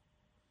chassis?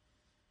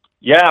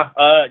 Yeah,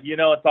 you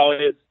know, it's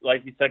always,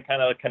 like you said,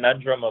 kind of a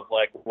conundrum of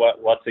like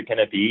what's it going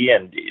to be,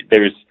 and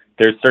there's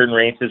certain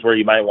races where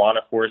you might want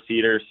a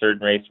 4-seater,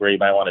 certain races where you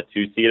might want a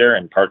 2-seater,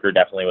 and Parker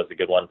definitely was a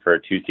good one for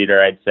a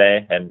 2-seater, I'd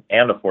say, and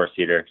a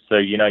 4-seater. So,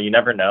 you know, you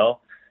never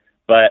know.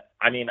 But,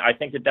 I mean, I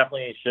think it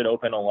definitely should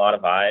open a lot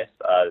of eyes.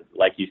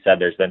 Like you said,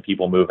 there's been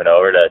people moving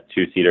over to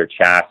 2-seater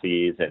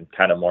chassis and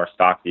kind of more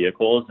stock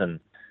vehicles. And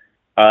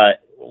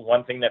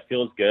one thing that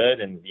feels good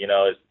and, you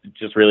know, it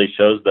just really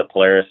shows the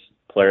Polaris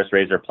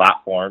RZR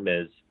platform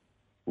is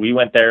we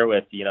went there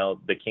with, you know,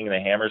 the King of the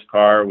Hammers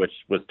car, which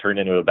was turned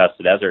into a Best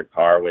of Desert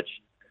car, which,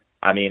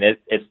 I mean,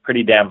 it's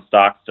pretty damn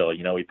stock still.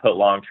 You know, we put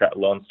Lone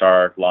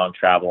Star long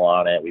travel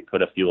on it. We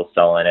put a fuel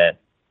cell in it,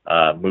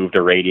 moved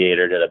a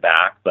radiator to the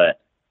back.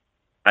 But,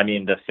 I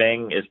mean, the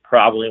thing is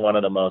probably one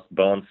of the most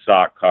bone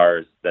stock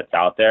cars that's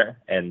out there.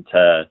 And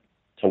to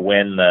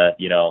win the,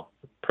 you know,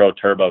 Pro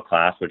Turbo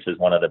class, which is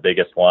one of the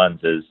biggest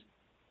ones,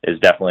 is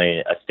definitely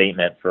a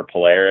statement for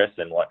Polaris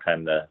and what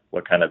kind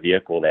of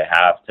vehicle they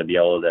have to be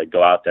able to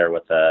go out there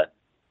with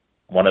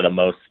one of the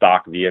most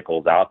stock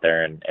vehicles out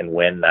there and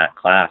win that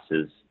class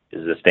is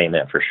a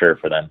statement for sure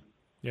for them.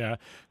 Yeah.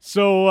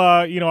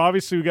 So, you know,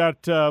 obviously we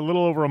got a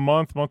little over a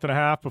month and a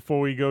half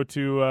before we go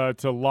to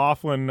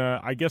Laughlin.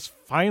 I guess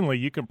finally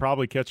you can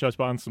probably catch us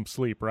on some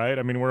sleep, right?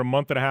 I mean, we're a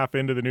month and a half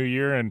into the new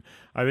year, and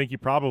I think you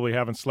probably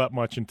haven't slept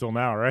much until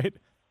now, right?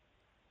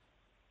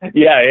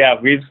 Yeah.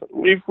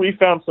 We've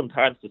found some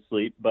time to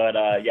sleep, but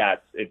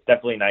it's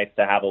definitely nice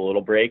to have a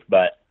little break.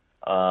 But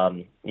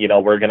you know,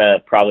 we're gonna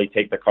probably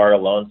take the car to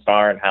Lone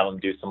Star and have them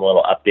do some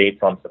little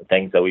updates on some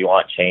things that we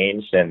want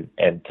changed, and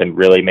to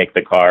really make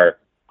the car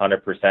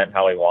 100%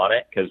 how we want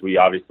it, because we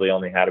obviously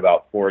only had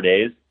about 4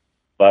 days.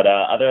 But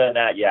other than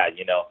that, yeah,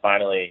 you know,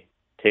 finally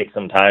take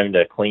some time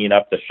to clean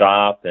up the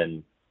shop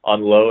and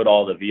unload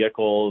all the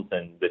vehicles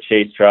and the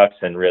chase trucks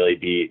and really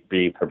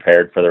be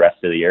prepared for the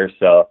rest of the year.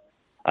 So,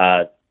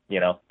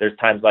 there's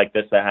times like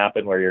this that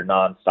happen where you're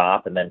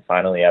nonstop and then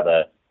finally have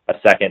a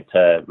second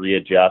to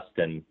readjust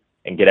and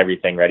get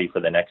everything ready for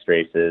the next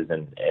races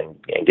and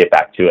get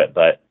back to it.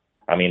 But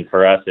I mean,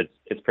 for us,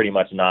 it's pretty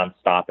much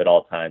nonstop at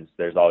all times.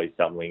 There's always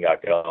something we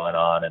got going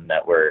on and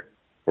that we're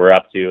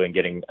up to, and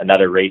getting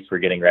another race we're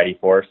getting ready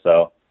for.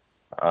 So,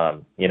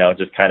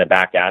 just kind of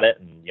back at it.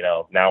 And,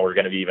 now we're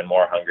going to be even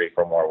more hungry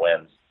for more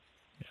wins.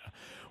 Yeah.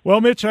 Well,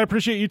 Mitch, I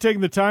appreciate you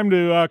taking the time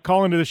to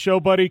call into the show,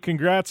 buddy.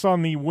 Congrats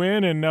on the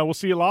win, and we'll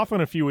see you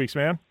Laughlin in a few weeks,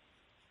 man.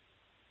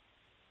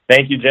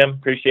 Thank you, Jim.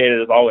 Appreciate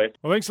it as always.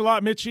 Well, thanks a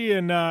lot, Mitchie.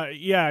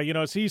 And,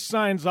 as he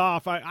signs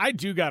off, I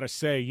do got to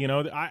say,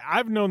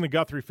 I've known the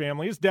Guthrie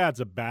family. His dad's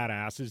a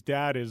badass. His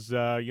dad is,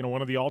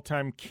 one of the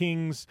all-time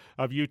kings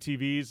of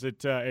UTVs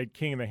at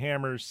King of the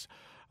Hammers.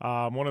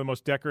 One of the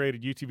most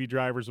decorated UTV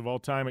drivers of all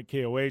time at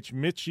KOH.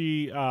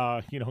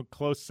 Mitchie,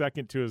 close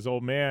second to his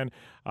old man.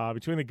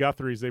 Between the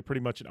Guthries, they pretty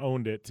much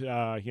owned it,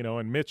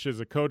 and Mitch is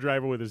a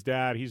co-driver with his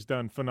dad. He's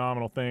done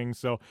phenomenal things.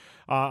 So,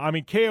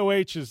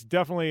 KOH is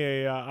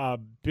definitely a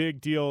big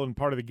deal and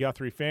part of the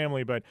Guthrie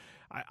family, but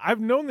I've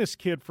known this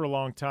kid for a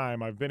long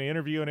time. I've been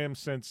interviewing him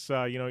since,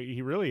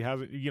 he really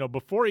has,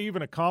 before he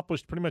even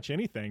accomplished pretty much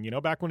anything,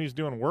 back when he was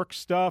doing work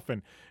stuff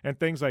and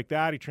things like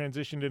that. He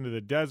transitioned into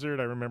the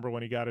desert. I remember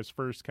when he got his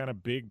first kind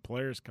of big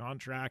players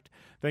contract,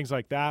 things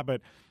like that.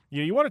 But,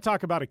 you want to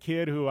talk about a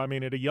kid who, at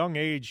a young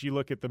age, you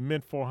look at the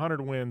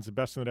Mid-400 wins, the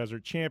Best in the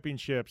Desert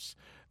Championships,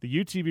 the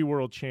UTV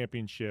World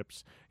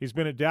Championships. He's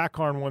been at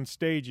Dakar and won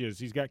stages.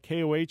 He's got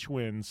KOH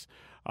wins.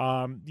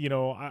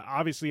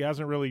 Obviously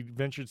hasn't really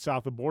ventured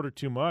south of the border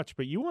too much,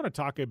 but you want to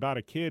talk about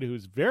a kid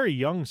who's very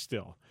young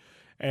still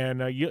and,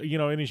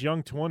 in his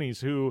young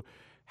 20s, who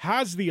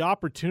has the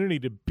opportunity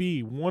to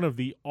be one of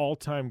the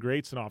all-time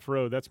greats in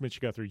off-road. That's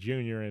Mitch Guthrie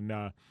Jr.,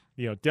 and,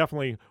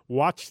 definitely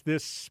watch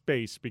this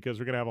space because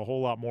we're going to have a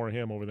whole lot more of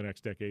him over the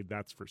next decade,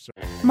 that's for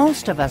certain.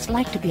 Most of us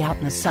like to be out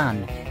in the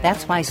sun.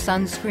 That's why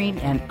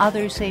sunscreen and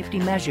other safety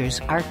measures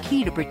are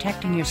key to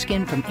protecting your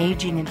skin from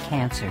aging and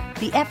cancer.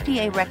 The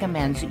FDA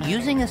recommends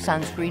using a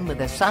sunscreen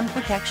with a sun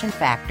protection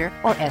factor,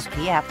 or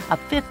SPF, of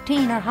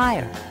 15 or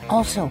higher.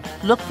 Also,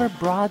 look for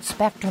broad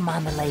spectrum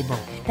on the label.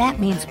 That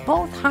means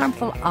both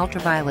harmful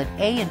ultraviolet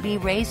A and B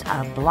rays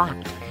are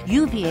blocked.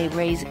 UVA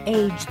rays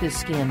age the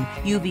skin,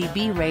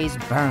 UVB rays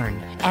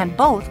burn, and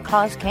both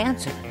cause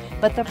cancer.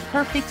 But the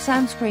perfect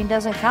sunscreen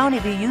doesn't count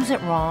if you use it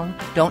wrong.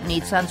 Don't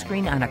need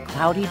sunscreen on a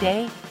cloudy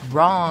day?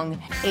 Wrong.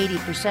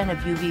 80% of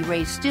UV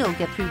rays still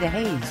get through the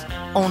haze.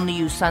 Only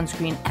use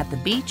sunscreen at the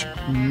beach?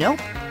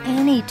 Nope.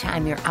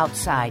 Anytime you're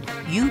outside,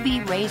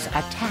 UV rays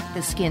attack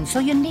the skin, so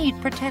you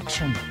need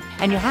protection.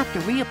 And you have to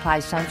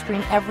reapply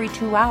sunscreen every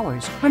 2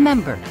 hours.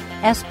 Remember,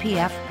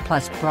 SPF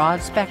plus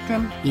broad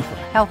spectrum equal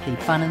healthy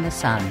fun in the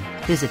sun.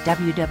 Visit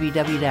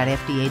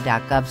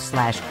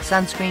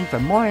www.fda.gov/sunscreen for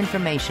more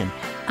information.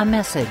 A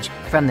message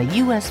from the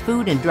U.S.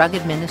 Food and Drug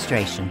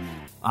Administration.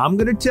 I'm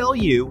going to tell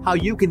you how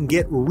you can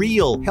get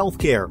real health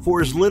care for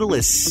as little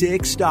as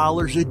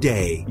 $6 a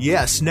day.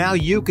 Yes, now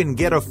you can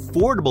get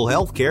affordable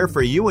health care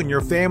for you and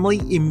your family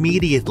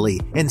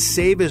immediately and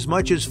save as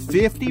much as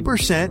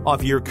 50%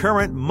 off your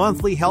current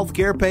monthly health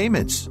care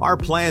payments. Our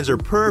plans are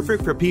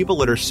perfect for people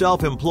that are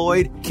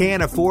self-employed,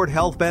 can't afford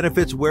health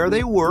benefits where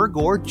they work,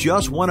 or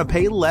just want to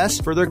pay less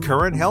for their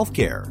current health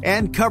care.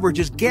 And coverage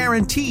is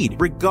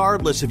guaranteed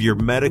regardless of your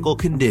medical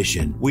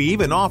condition. We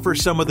even offer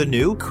some of the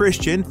new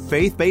Christian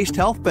faith-based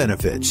health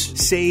benefits.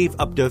 Save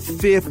up to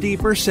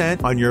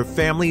 50% on your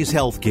family's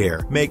health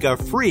care. Make a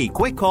free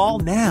quick call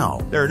now.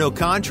 There are no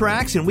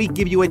contracts, and we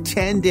give you a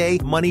 10-day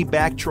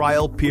money-back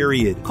trial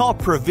period. Call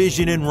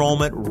Provision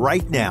Enrollment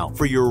right now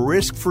for your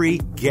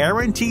risk-free,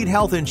 guaranteed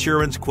health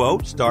insurance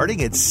quote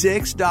starting at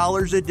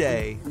 $6 a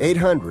day.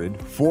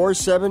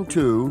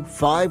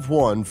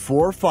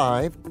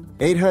 800-472-5145.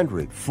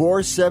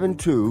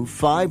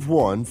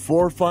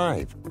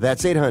 800-472-5145.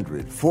 That's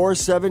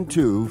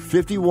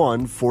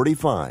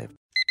 800-472-5145.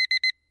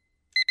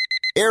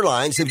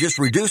 Airlines have just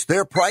reduced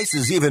their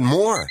prices even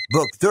more.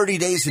 Book 30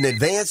 days in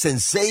advance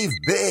and save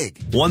big.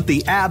 Want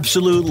the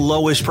absolute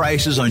lowest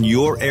prices on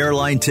your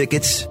airline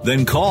tickets?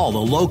 Then call the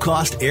Low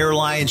Cost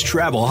Airlines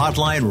Travel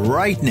Hotline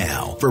right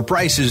now for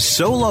prices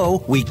so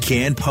low we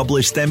can't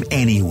publish them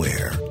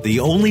anywhere. The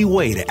only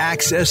way to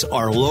access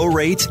our low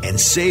rates and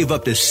save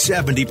up to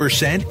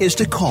 70% is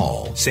to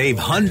call. Save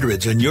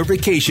hundreds on your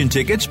vacation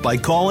tickets by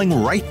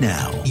calling right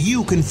now.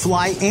 You can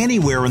fly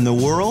anywhere in the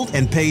world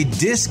and pay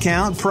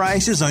discount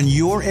prices on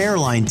your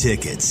airline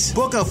tickets.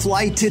 Book a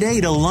flight today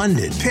to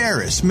London,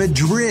 Paris,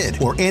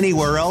 Madrid, or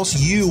anywhere else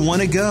you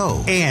want to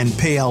go and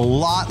pay a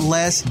lot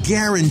less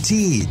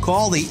guaranteed.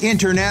 Call the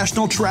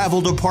International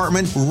Travel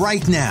Department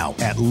right now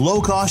at Low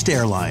Cost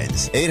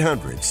Airlines.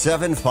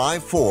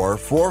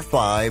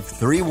 800-754-4531.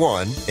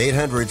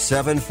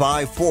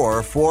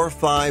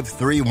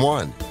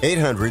 800-754-4531.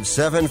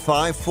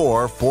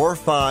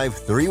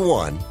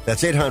 800-754-4531.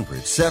 That's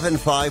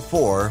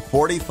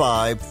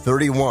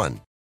 800-754-4531.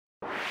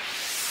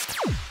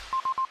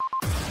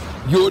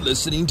 You're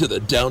listening to the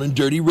Down and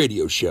Dirty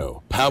Radio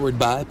Show, powered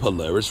by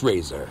Polaris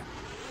Razor.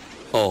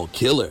 All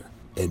killer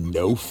and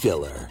no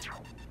filler.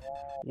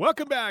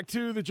 Welcome back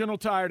to the General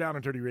Tire Down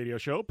and Dirty Radio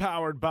Show,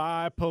 powered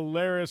by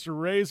Polaris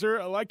Razor.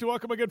 I'd like to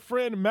welcome my good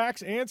friend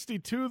Max Anstey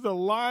to the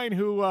line.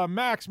 Who,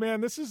 Max, man,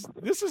 this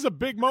is a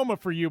big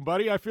moment for you,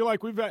 buddy. I feel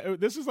like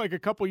this is like a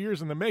couple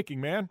years in the making,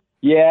 man.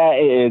 Yeah,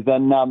 it is,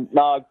 and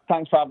no,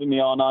 thanks for having me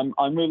on.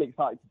 I'm really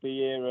excited to be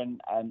here,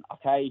 and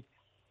okay,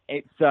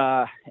 it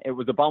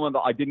was a bummer that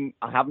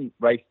I haven't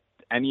raced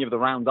any of the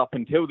rounds up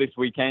until this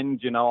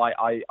weekend. You know,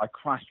 I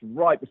crashed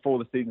right before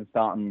the season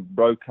started and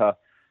broke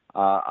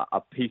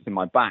a piece in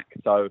my back.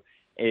 So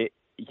it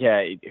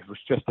was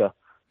just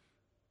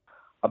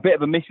a bit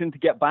of a mission to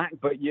get back.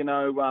 But you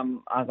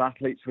know, as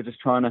athletes, we're just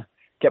trying to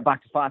get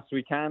back as fast as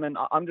we can. And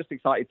I'm just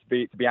excited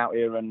to be out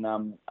here. And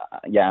and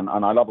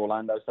I love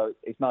Orlando, so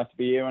it's nice to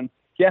be here. And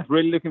yeah,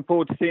 really looking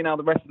forward to seeing how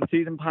the rest of the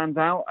season pans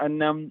out.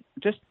 And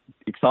just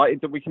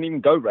excited that we can even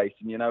go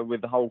racing. You know,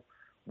 with the whole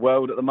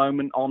world at the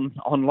moment on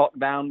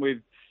lockdown, with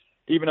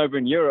even over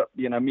in Europe,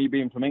 you know, me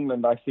being from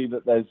England, I see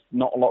that there's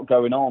not a lot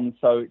going on.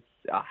 So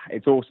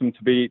it's awesome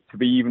to be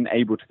even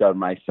able to go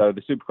and race. So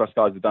the Supercross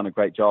guys have done a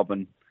great job,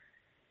 and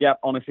yeah,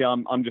 honestly,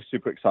 I'm just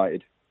super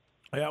excited.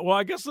 Yeah, well,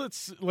 I guess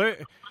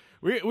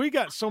we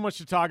got so much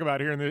to talk about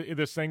here in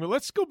this thing, but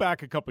let's go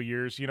back a couple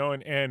years, you know,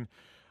 and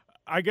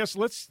I guess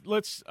let's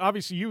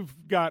obviously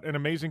you've got an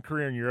amazing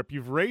career in Europe.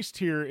 You've raced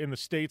here in the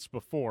States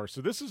before,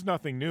 so this is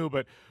nothing new,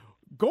 but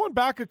going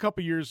back a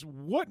couple years,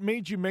 what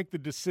made you make the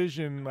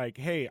decision like,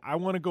 hey, I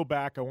want to go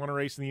back, I want to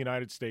race in the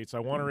United States, I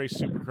want to race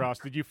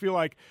Supercross? Did you feel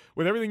like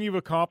with everything you've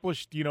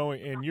accomplished, you know,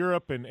 in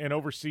Europe and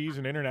overseas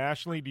and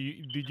internationally,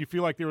 did you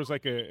feel like there was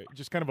like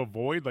just kind of a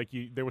void, like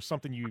there was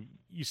something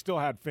you still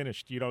had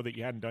finished, you know, that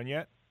you hadn't done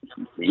yet?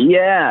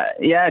 Yeah,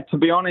 to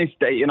be honest,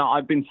 you know,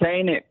 I've been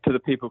saying it to the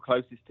people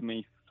closest to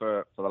me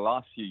for the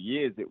last few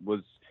years. It was,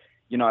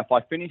 you know, if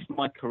I finished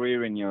my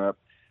career in Europe,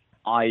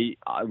 I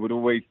would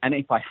always, and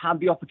if I had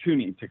the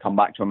opportunity to come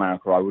back to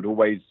America, I would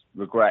always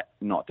regret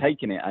not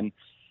taking it. And,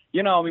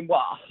 you know, I mean,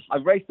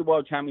 I've raced the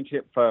World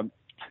Championship for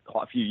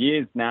quite a few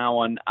years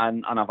now, and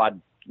I've had,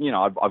 you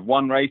know, I've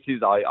won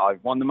races,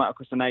 I've won the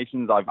Motocross of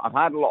Nations, I've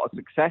had a lot of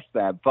success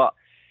there, but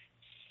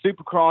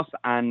Supercross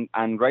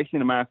and racing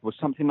in America was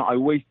something that I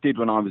always did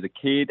when I was a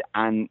kid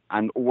and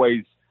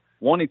always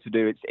wanted to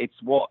do.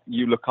 It's what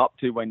you look up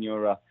to when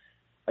you're a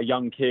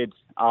young kid,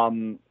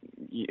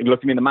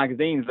 looking in the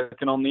magazines,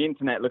 looking on the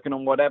internet, looking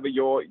on whatever,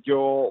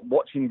 you're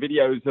watching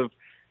videos of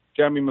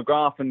Jeremy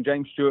McGrath and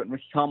James Stewart and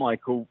Ricky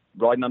Carmichael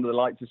riding under the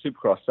lights of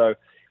Supercross. So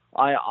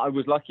I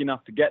was lucky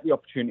enough to get the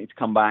opportunity to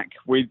come back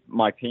with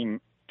my team,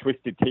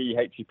 Twisted Tea,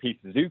 HEP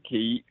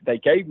Suzuki. They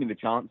gave me the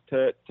chance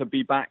to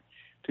be back,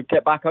 to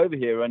get back over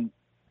here, and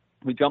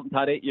we jumped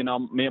at it. You know,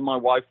 me and my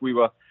wife, we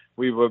were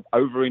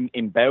over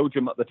in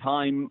Belgium at the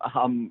time.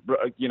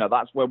 You know,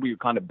 that's where we were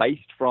kind of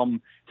based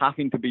from,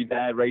 having to be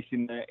there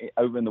racing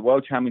over in the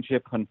World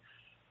Championship. And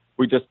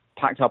we just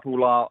packed up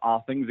all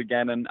our things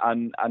again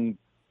and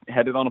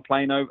headed on a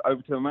plane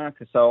over to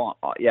America. So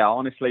yeah,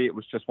 honestly, it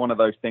was just one of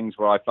those things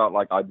where I felt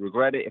like I'd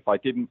regret it if I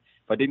didn't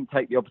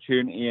take the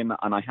opportunity and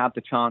I had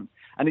the chance.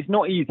 And it's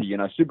not easy, you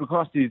know.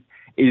 Supercross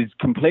is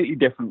completely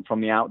different from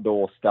the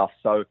outdoor stuff.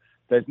 So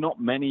there's not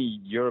many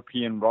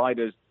European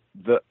riders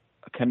that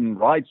can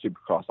ride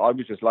Supercross. I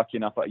was just lucky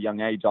enough at a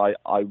young age. I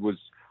was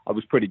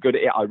pretty good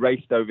at it. I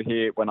raced over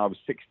here when I was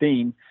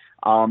 16.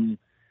 And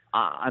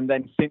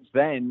then since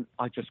then,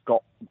 I just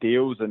got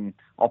deals and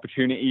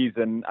opportunities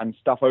and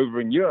stuff over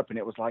in Europe. And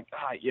it was like,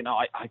 you know,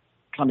 I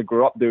kind of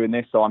grew up doing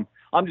this. So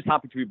I'm just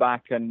happy to be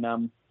back and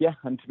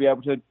to be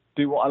able to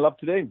do what I love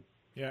to do.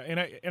 Yeah,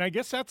 and I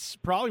guess that's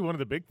probably one of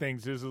the big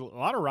things is a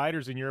lot of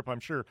riders in Europe,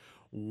 I'm sure,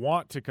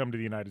 want to come to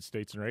the United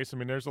States and race. I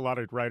mean, there's a lot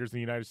of riders in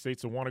the United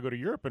States that want to go to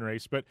Europe and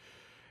race, but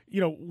you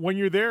know, when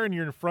you're there and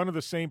you're in front of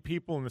the same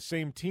people and the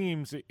same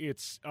teams,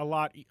 it's a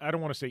lot. I don't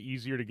want to say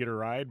easier to get a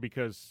ride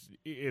because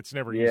it's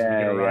never easy to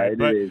get a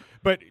ride.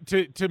 But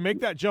to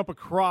make that jump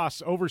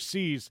across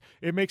overseas,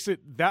 it makes it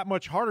that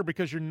much harder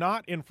because you're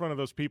not in front of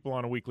those people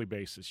on a weekly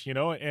basis, you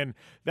know. And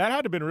that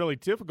had to have been really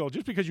difficult.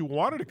 Just because you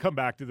wanted to come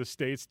back to the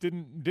States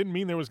didn't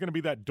mean there was going to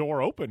be that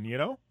door open, you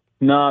know.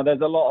 No,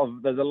 there's a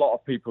lot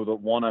of people that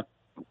want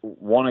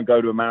to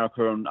go to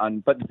America,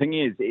 but the thing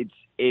is,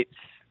 it's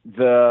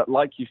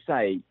like you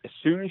say, as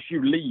soon as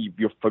you leave,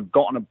 you're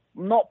forgotten.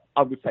 Not,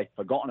 I would say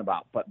forgotten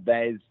about, but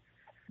there's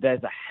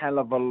a hell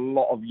of a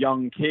lot of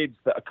young kids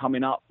that are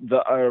coming up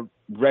that are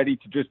ready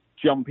to just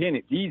jump in.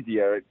 It's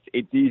easier.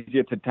 It's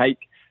easier to take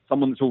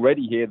someone that's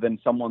already here than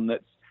someone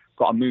that's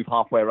got to move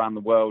halfway around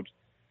the world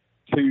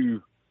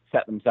to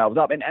set themselves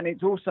up. And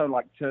it's also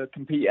like to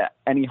compete at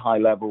any high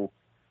level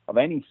of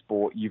any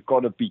sport, you've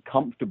got to be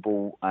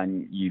comfortable,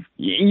 and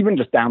even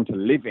just down to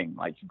living.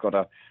 Like you've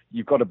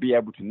got to be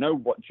able to know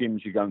what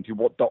gyms you're going to,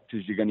 what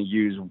doctors you're going to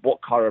use,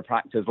 what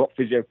chiropractors, what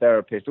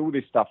physiotherapists, all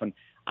this stuff.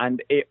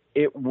 And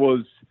it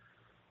was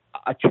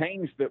a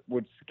change that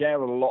would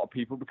scare a lot of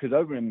people because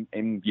over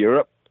in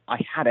Europe, I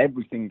had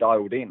everything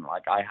dialed in.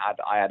 Like I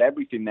had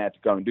everything there to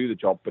go and do the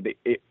job, but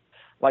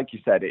like you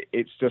said,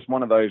 it's just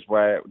one of those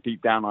where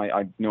deep down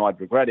I knew I'd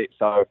regret it.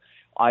 So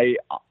I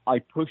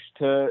pushed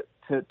to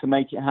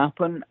make it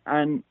happen.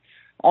 And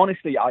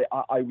honestly, I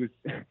was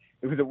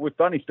it was a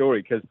funny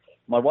story because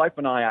my wife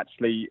and I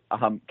actually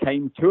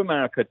came to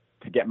America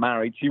to get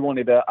married. She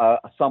wanted a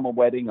summer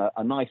wedding,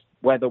 a nice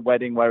weather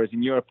wedding, whereas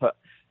in Europe at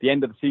the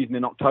end of the season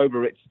in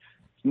October, it's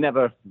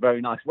never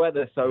very nice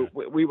weather. So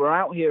we were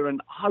out here,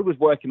 and I was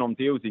working on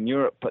deals in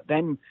Europe. But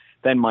then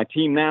my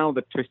team now,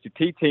 the Twisted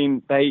Tea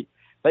team, they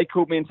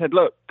called me and said,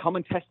 look, come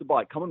and test the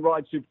bike, come and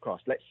ride Supercross.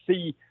 Let's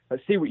see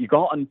what you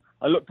got. And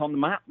I looked on the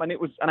map, and it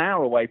was an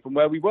hour away from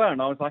where we were.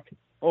 And I was like,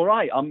 all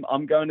right,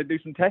 I'm going to do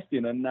some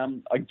testing.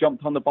 And I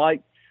jumped on the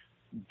bike,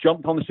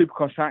 jumped on the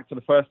Supercross track for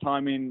the first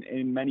time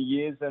in many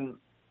years, and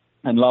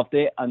loved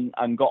it,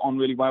 and got on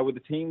really well with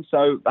the team.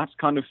 So that's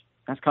kind of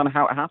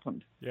how it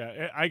happened.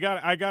 Yeah, I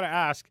gotta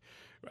ask.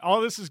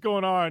 All this is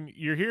going on.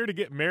 You're here to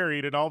get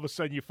married, and all of a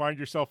sudden you find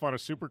yourself on a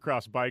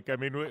Supercross bike. I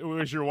mean,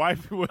 was your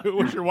wife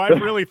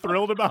really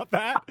thrilled about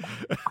that?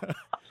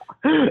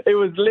 It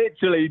was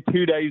literally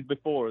 2 days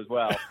before as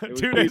well. It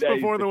was 2 days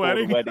before the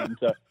wedding.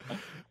 So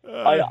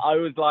I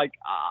was like,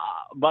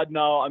 but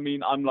no, I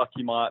mean, I'm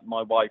lucky. My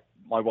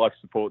wife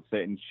supports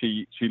it, and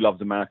she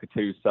loves America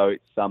too. So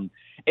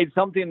it's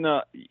something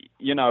that,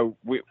 you know,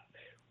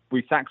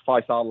 we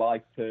sacrifice our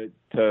life to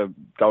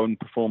go and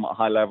perform at a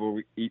high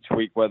level each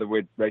week, whether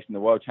we're racing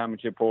the World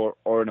Championship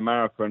or in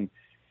America. And,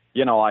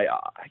 you know,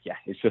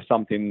 it's just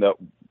something that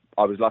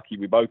I was lucky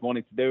we both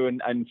wanted to do.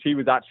 And she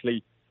was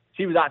actually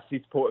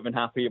supportive and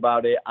happy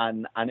about it,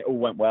 and it all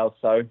went well.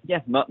 So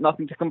yeah,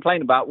 nothing to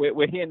complain about.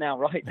 We're here now,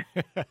 right?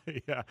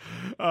 Yeah,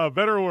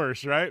 better or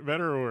worse, right?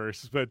 Better or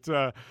worse. But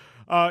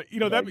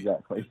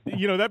exactly.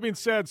 That being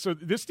said, so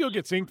this deal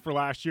gets inked for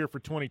last year for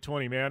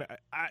 2020, man.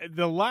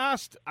 The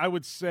last, I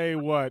would say,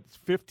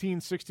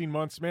 15, 16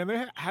 months, man, they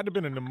had to have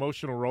been an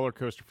emotional roller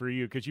coaster for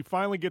you, because you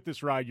finally get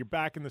this ride. You're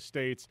back in the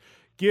States,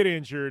 get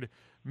injured,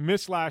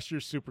 miss last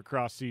year's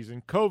Supercross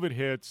season. COVID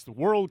hits. The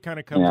world kind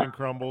of comes and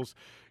crumbles.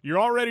 You're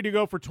all ready to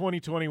go for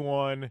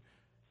 2021.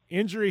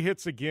 Injury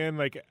hits again.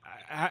 Like,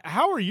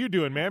 how are you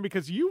doing, man?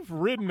 Because you've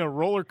ridden a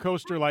roller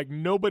coaster like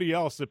nobody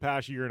else the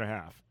past year and a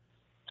half.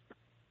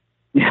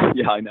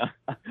 Yeah, I know.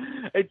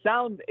 It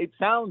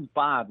sounds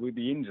bad with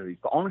the injuries,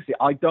 but honestly,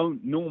 I don't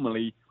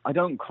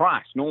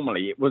crash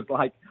normally. It was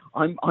like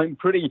I'm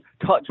pretty,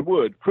 touch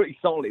wood, pretty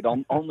solid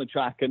on the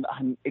track,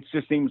 and it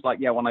just seems like,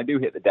 when I do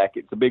hit the deck,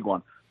 it's a big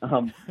one.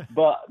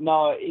 But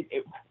no,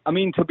 I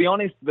mean, to be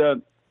honest, the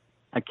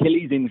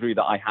Achilles injury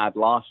that I had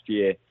last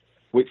year,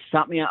 which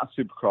sat me out of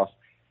Supercross,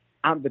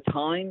 at the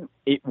time,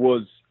 it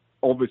was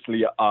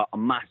obviously a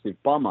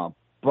massive bummer,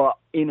 but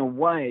in a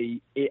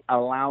way, it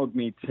allowed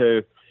me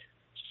to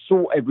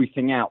sort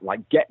everything out,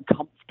 like get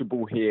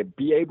comfortable here,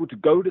 be able to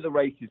go to the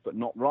races but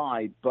not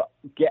ride, but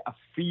get a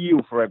feel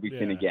for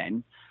everything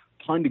again,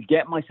 kind of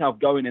get myself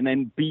going, and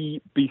then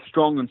be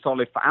strong and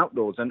solid for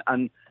outdoors.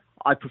 And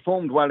I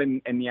performed well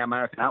in the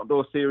American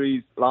Outdoor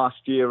Series last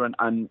year,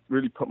 and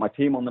really put my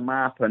team on the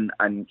map, and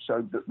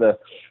showed that the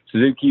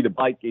Suzuki, the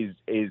bike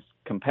is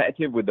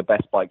competitive with the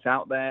best bikes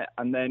out there.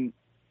 And then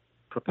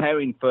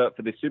preparing for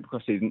this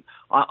Supercross season,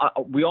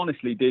 we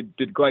honestly did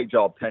a great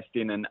job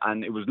testing,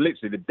 and it was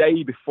literally the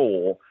day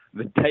before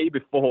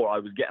I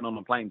was getting on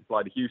a plane to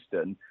fly to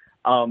Houston,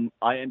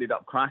 I ended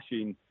up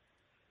crashing.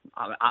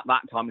 At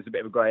that time, it's a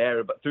bit of a grey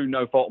area, but through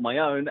no fault of my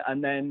own,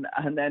 and then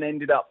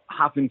ended up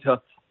having to,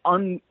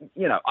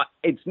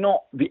 it's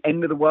not the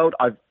end of the world.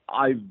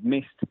 I've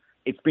missed.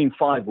 It's been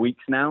 5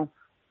 weeks now,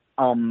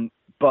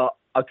 but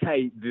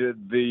okay,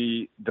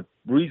 the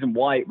reason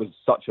why it was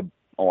such a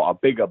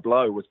bigger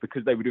blow was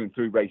because they were doing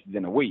 3 races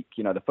in a week.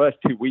 You know, the first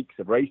 2 weeks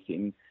of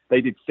racing,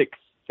 they did six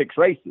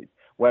races,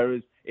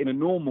 whereas in a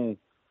normal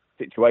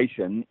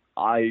situation,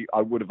 I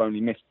would have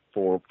only missed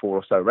four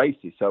or so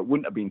races, so it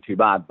wouldn't have been too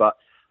bad. But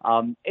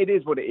it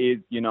is what it is.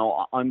 You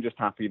know, I'm just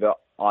happy that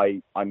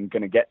I'm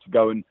going to get to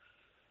go and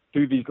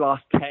do these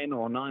last 10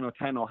 or 9 or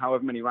 10 or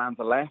however many rounds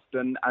are left,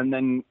 and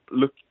then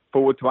look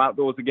forward to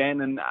outdoors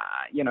again, and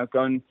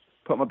go and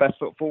put my best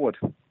foot forward.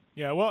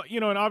 Yeah, well,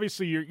 and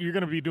obviously you're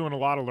going to be doing a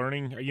lot of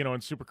learning, in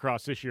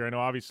Supercross this year. I know,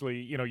 obviously,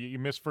 you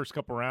missed first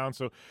couple rounds,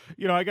 so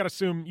I got to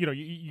assume,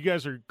 you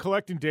guys are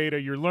collecting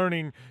data, you're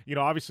learning.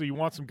 Obviously you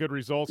want some good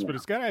results, but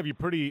it's got to have you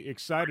pretty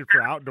excited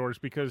for outdoors,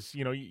 because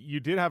you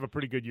did have a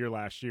pretty good year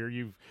last year.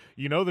 You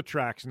know the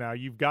tracks now.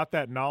 You've got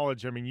that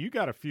knowledge. I mean, you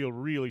got to feel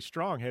really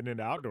strong heading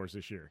into outdoors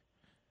this year.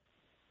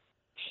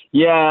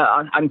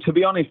 Yeah, and to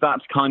be honest,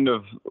 that's kind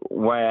of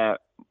where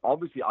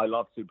obviously I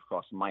love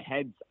Supercross. My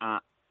head's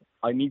at,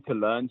 I need to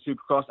learn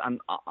Supercross,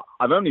 and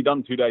I've only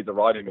done 2 days of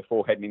riding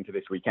before heading into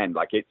this weekend.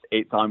 Like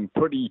I'm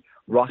pretty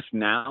rushed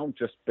now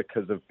just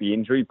because of the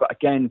injury. But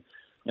again,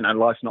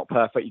 life's not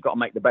perfect. You've got to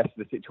make the best of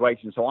the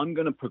situation. So I'm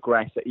going to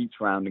progress at each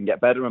round and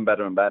get better and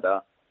better and better.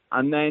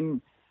 And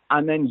then,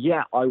 I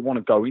want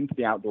to go into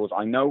the outdoors.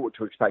 I know what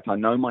to expect. I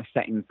know my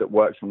settings that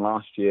worked from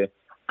last year,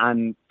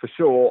 and for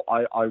sure,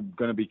 I'm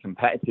going to be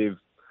competitive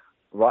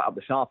right up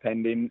the sharp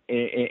end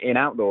in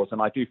outdoors.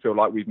 And I do feel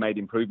like we've made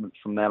improvements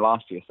from there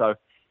last year. So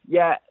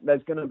yeah,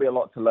 there's going to be a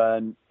lot to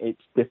learn.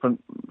 It's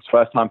different. It's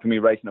first time for me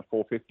racing a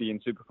 450 in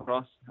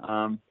Supercross.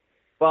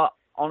 But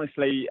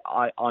honestly,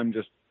 I'm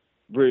just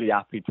really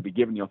happy to be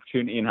given the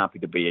opportunity and happy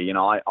to be here. You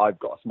know, I've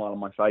got a smile on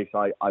my face.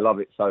 I love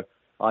it. So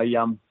I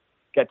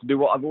get to do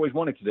what I've always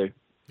wanted to do.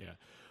 Yeah.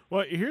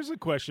 Well, here's the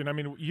question. I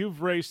mean,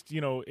 you've raced,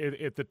 you know,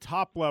 at the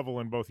top level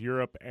in both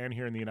Europe and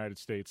here in the United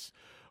States.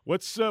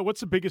 What's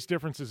the biggest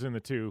differences in the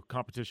two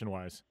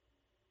competition-wise?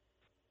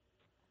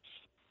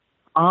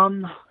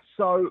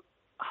 So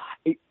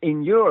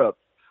in Europe,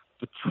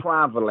 the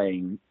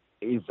traveling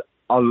is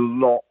a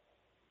lot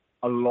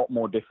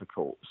more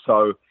difficult.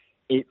 So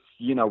it's,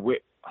 you know,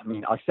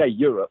 I say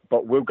Europe,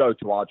 but we'll go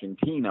to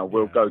Argentina,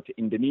 we'll go to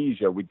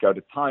Indonesia, we'd go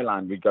to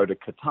Thailand, we'd go to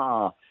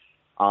Qatar.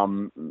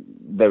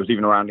 There was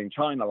even around in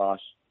China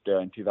last year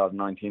in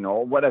 2019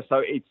 or whatever.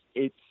 So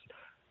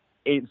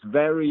it's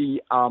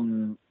very,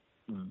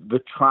 the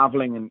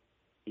traveling and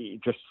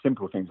just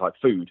simple things like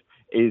food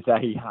is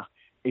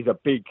a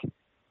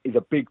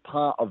big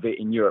part of it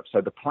in Europe. So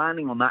the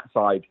planning on that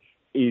side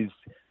is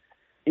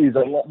a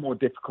lot more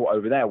difficult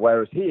over there.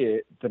 Whereas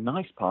here, the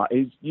nice part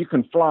is you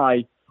can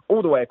fly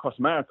all the way across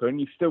America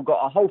and you've still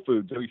got a Whole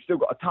Foods or you've still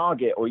got a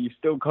Target or you've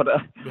still got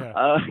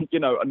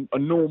a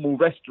normal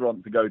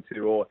restaurant to go to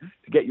or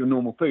to get your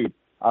normal food.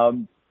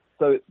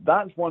 So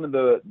that's one of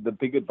the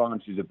big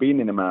advantages of being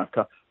in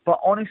America.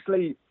 But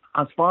honestly,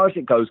 as far as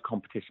it goes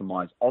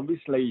competition-wise,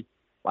 obviously,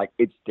 like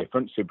it's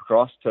different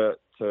Supercross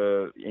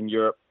to in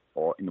Europe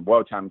or in the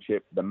World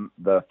Championship.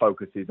 The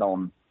focus is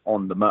on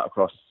the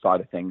motocross side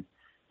of things.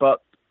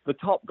 But the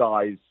top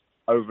guys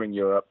over in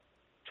Europe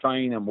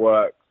train and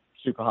work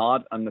super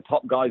hard, and the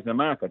top guys in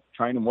America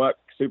train and work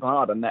super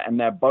hard, and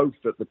they're both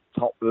at the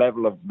top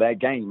level of their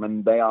game,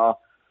 and they are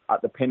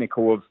at the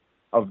pinnacle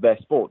of their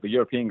sport. The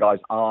European guys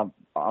are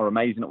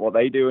amazing at what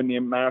they do, and the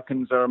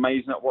Americans are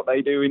amazing at what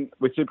they do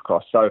with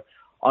Supercross. So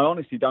I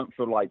honestly don't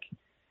feel like,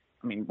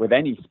 I mean, with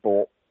any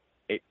sport,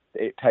 it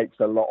takes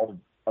a lot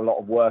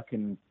of work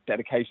and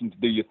dedication to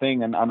do your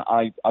thing, and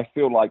I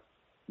feel like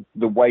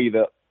the way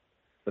that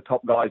the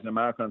top guys in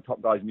America and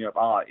top guys in Europe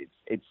are,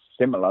 it's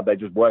similar. They're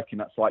just working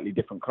at slightly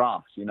different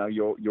crafts. You know,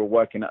 you're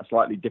working at a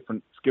slightly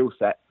different skill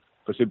set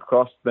for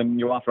Supercross than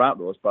you are for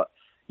outdoors. But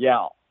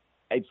yeah,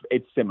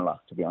 it's similar,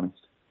 to be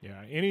honest.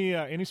 Yeah.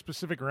 Any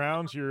specific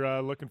rounds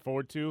you're looking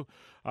forward to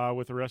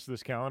with the rest of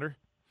this calendar?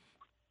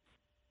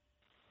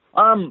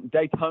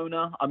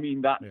 Daytona. I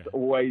mean, that's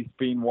always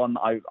been one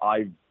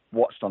I've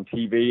watched on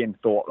TV and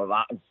thought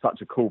that is such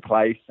a cool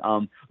place.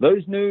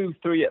 Those new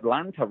 3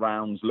 Atlanta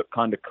rounds look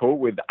kind of cool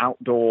with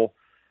outdoor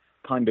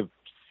kind of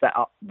set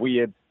up,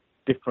 weird,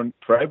 different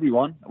for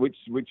everyone, which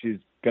is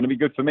going to be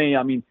good for me.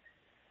 I mean,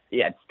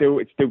 yeah,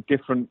 it's still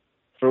different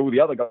for all the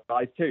other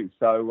guys too.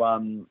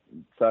 So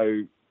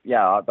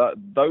yeah,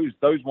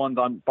 those ones.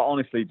 But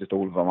honestly, just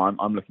all of them.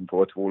 I'm looking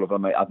forward to all of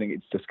them. I think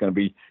it's just going to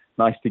be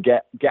nice to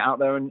get out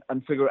there and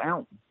figure it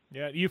out.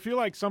 Yeah, you feel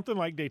like something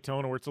like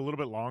Daytona, where it's a little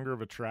bit longer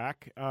of a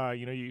track.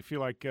 You feel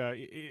like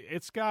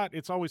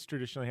it's always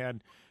traditionally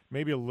had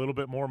maybe a little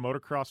bit more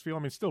motocross feel. I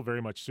mean, it's still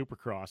very much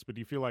Supercross, but do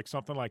you feel like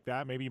something like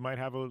that maybe you might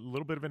have a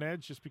little bit of an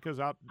edge just because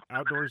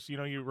outdoors,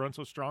 you run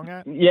so strong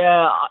at?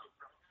 Yeah,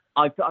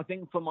 I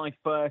think for my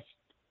first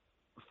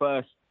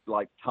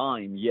like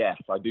time, yes,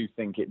 I do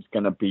think it's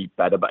going to be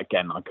better. But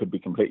again, I could be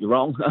completely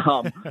wrong.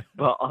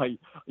 But I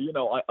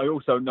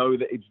also know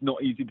that it's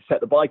not easy to set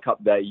the bike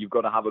up there. You've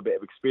got to have a bit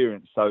of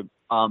experience. So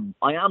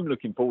I am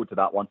looking forward to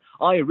that one.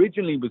 I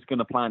originally was going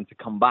to plan to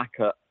come back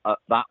at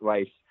that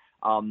race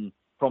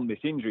from this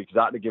injury because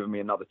that had given me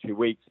another 2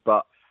 weeks.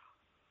 But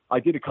I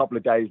did a couple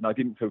of days and I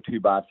didn't feel too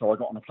bad, so I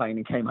got on a plane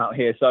and came out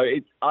here. So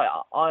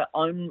I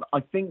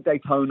think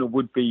Daytona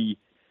will be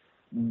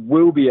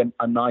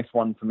a nice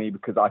one for me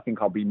because I think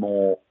I'll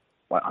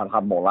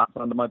have more laps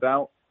under my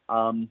belt.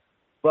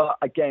 But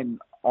again,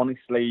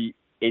 honestly,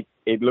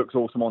 it looks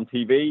awesome on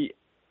TV.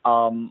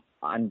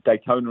 And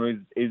Daytona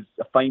is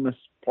a famous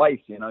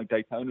place,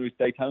 Daytona is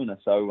Daytona.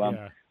 So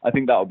I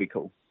think that'll be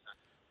cool.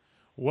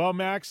 Well,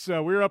 Max,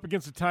 we're up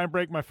against a time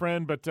break, my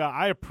friend, but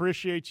I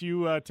appreciate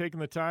you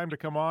taking the time to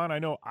come on. I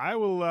know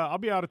I'll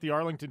be out at the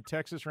Arlington,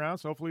 Texas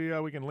round, so hopefully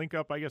we can link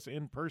up, I guess,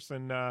 in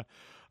person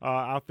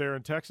out there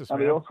in Texas.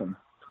 That'd be awesome.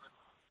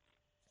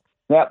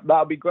 Yeah,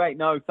 that'll be great.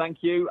 No, thank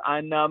you,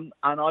 and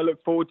I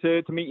look forward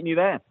to meeting you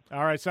there.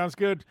 All right, sounds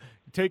good.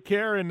 Take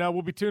care, and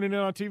we'll be tuning in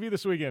on TV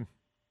this weekend.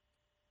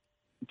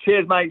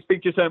 Cheers, mate.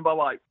 Speak to you soon.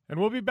 Bye-bye. And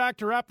we'll be back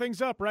to wrap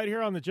things up right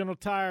here on the General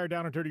Tire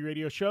Down and Dirty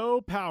Radio Show,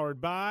 powered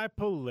by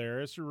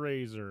Polaris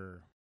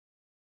RZR.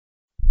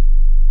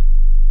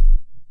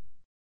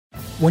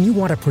 When you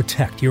want to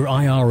protect your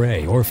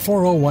IRA or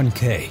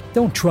 401k,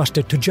 don't trust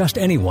it to just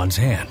anyone's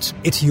hands.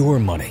 It's your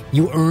money.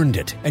 You earned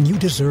it, and you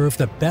deserve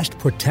the best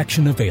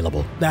protection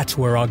available. That's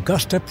where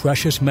Augusta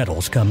Precious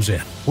Metals comes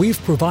in.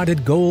 We've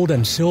provided gold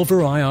and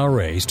silver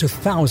IRAs to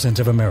thousands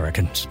of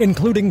Americans,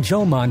 including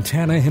Joe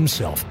Montana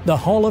himself, the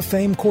Hall of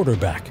Fame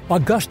quarterback.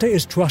 Augusta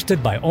is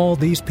trusted by all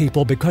these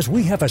people because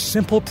we have a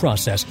simple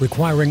process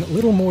requiring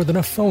little more than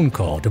a phone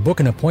call to book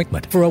an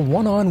appointment for a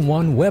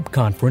one-on-one web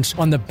conference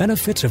on the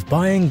benefits of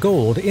buying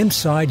gold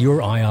inside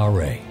your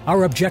IRA.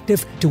 Our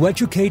objective, to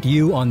educate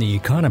you on the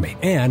economy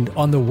and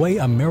on the way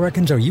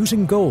Americans are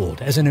using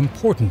gold as an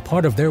important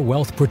part of their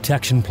wealth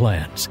protection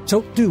plans.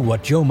 So do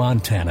what Joe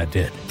Montana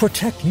did.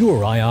 Protect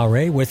your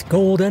IRA with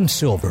gold and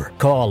silver.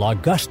 Call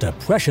Augusta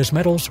Precious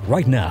Metals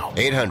right now.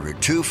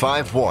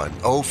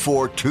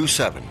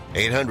 800-251-0427.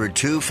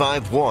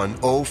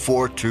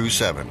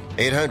 800-251-0427.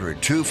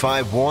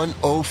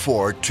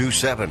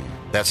 800-251-0427.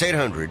 That's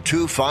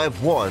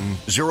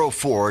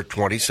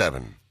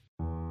 800-251-0427.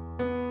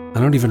 I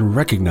don't even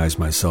recognize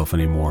myself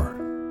anymore.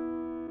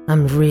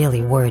 I'm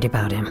really worried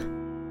about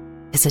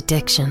him. His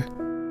addiction.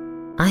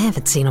 I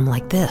haven't seen him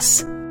like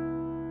this.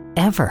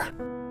 Ever.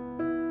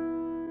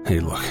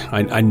 Hey, look,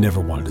 I never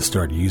wanted to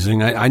start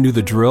using. I knew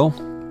the drill,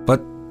 but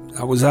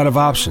I was out of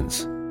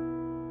options.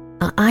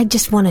 I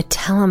just want to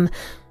tell him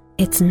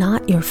it's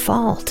not your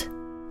fault.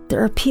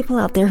 There are people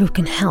out there who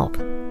can help.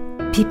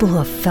 People who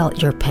have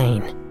felt your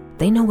pain.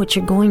 They know what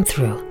you're going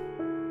through.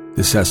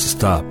 This has to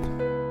stop.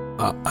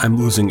 I'm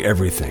losing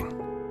everything.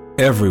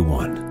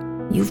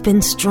 Everyone. You've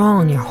been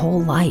strong your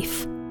whole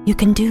life. You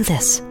can do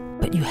this,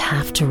 but you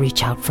have to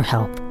reach out for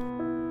help.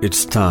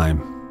 It's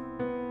time.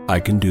 I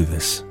can do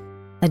this.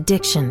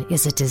 Addiction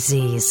is a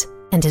disease,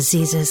 and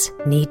diseases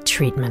need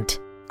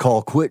treatment.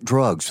 Call Quit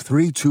Drugs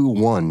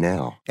 321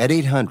 now at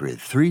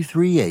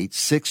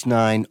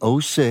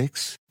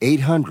 800-338-6906.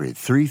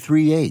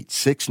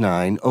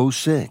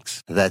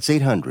 800-338-6906. That's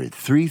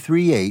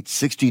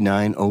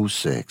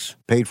 800-338-6906.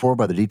 Paid for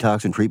by the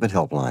Detox and Treatment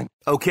Helpline.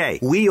 Okay,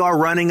 we are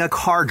running a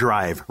car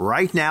drive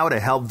right now to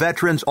help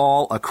veterans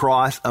all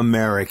across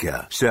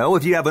America. So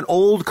if you have an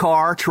old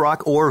car,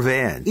 truck, or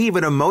van,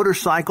 even a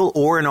motorcycle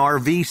or an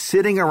RV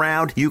sitting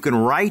around, you can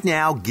right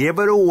now give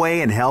it away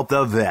and help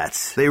the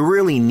vets. They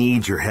really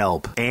need your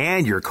help.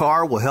 And your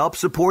car will help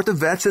support the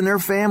vets and their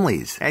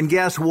families. And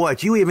guess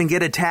what? You even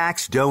get a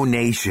tax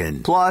donation.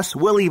 Plus,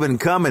 we'll even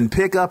come and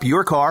pick up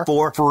your car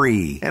for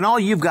free. And all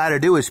you've got to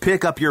do is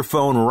pick up your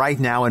phone right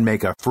now and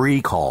make a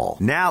free call.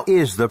 Now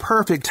is the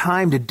perfect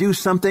time to do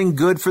something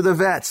good for the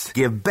vets.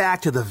 Give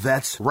back to the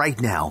vets right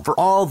now for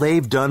all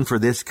they've done for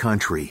this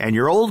country. And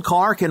your old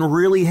car can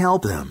really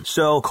help them.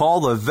 So call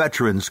the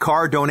Veterans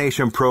Car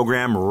Donation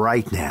Program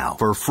right now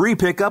for free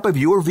pickup of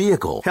your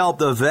vehicle. Help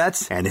the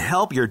vets and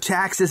help your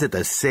taxes at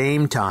the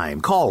same time.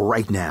 Call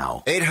right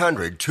now.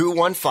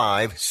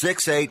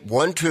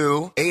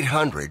 800-215-6812.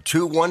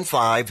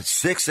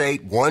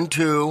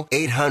 800-215-6812.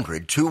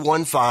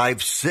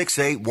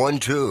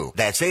 800-215-6812.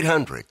 That's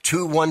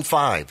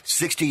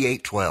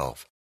 800-215-6812.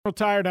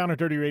 Tire Down and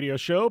Dirty Radio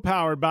Show,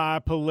 powered by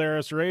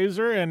Polaris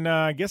Razor, and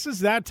I guess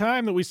it's that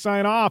time that we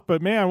sign off.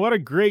 But man, what a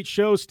great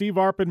show! Steve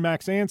Arpin,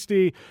 Max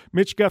Anstey,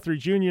 Mitch Guthrie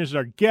Jr. is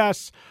our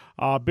guests.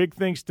 Big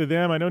thanks to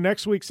them. I know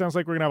next week sounds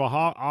like we're going to have a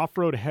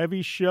off-road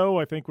heavy show.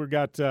 I think we've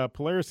got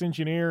Polaris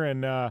engineer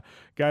and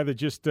guy that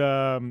just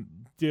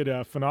did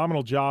a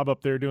phenomenal job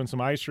up there doing some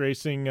ice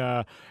racing.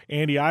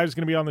 Andy Ives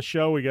going to be on the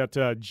show. We got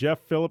Jeff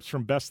Phillips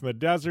from Best in the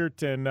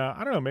Desert. And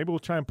I don't know, maybe we'll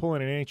try and pull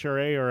in an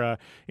NHRA or a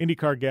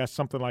IndyCar guest,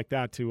 something like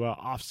that to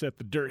offset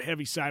the dirt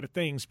heavy side of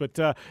things. But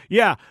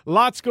yeah,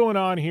 lots going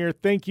on here.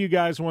 Thank you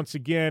guys once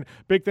again.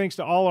 Big thanks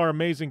to all our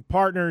amazing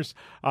partners,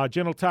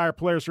 General Tire,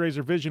 Polaris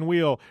Razor, Vision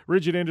Wheel,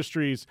 Rigid Industries,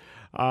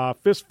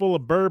 Fistful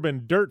of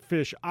Bourbon,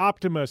 Dirtfish,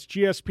 Optimus,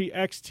 GSP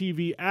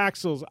XTV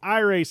Axles,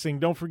 iRacing.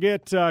 Don't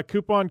forget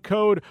coupon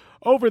code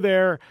over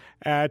there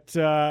at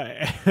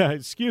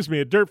at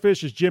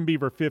Dirtfish is Jim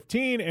Beaver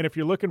 15, and if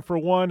you're looking for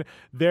one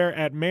there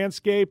at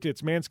Manscaped,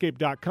 it's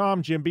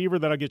manscaped.com. Jim Beaver,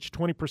 that'll get you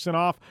 20%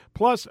 off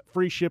plus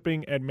free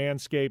shipping at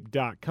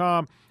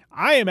manscaped.com.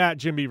 I am at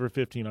Jim Beaver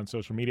 15 on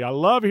social media. I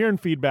love hearing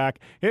feedback.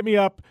 Hit me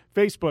up,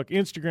 Facebook,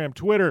 Instagram,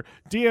 Twitter,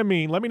 DM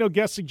me. Let me know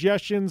guest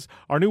suggestions.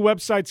 Our new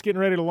website's getting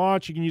ready to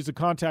launch. You can use the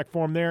contact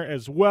form there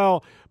as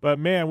well. But,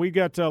 man, we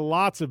got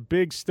lots of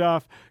big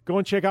stuff. Go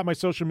and check out my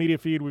social media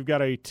feed. We've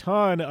got a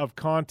ton of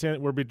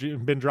content we've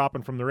been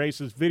dropping from the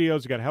races, videos.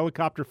 We've got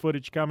helicopter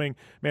footage coming.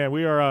 Man,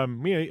 we are a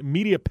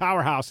media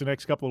powerhouse the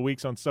next couple of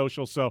weeks on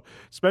social. So,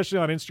 especially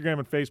on Instagram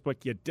and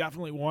Facebook, you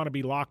definitely want to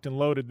be locked and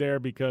loaded there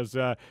because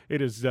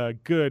it is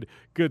good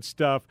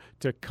stuff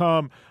to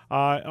come.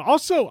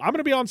 Also, I'm going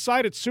to be on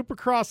site at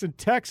Supercross in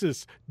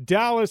Texas,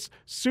 Dallas,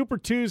 Super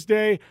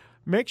Tuesday.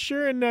 Make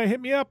sure and hit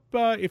me up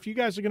if you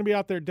guys are going to be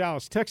out there at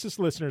Dallas. Texas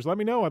listeners, let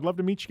me know. I'd love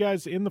to meet you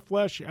guys in the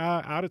flesh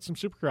out at some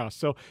Supercross.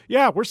 So,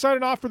 yeah, we're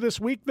signing off for this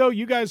week, though.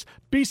 You guys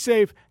be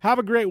safe. Have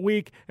a great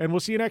week, and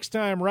we'll see you next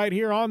time right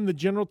here on the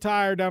General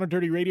Tire Down and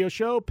Dirty Radio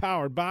Show,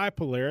 powered by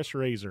Polaris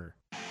Razor.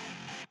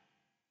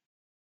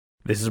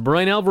 This is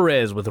Brian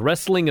Alvarez with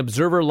Wrestling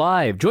Observer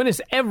Live. Join us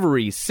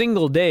every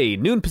single day,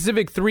 noon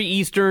Pacific, 3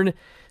 Eastern,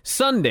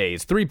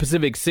 Sundays, 3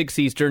 Pacific, 6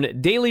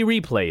 Eastern, daily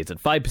replays at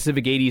 5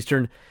 Pacific, 8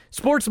 Eastern,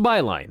 Sports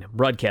Byline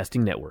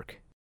Broadcasting Network.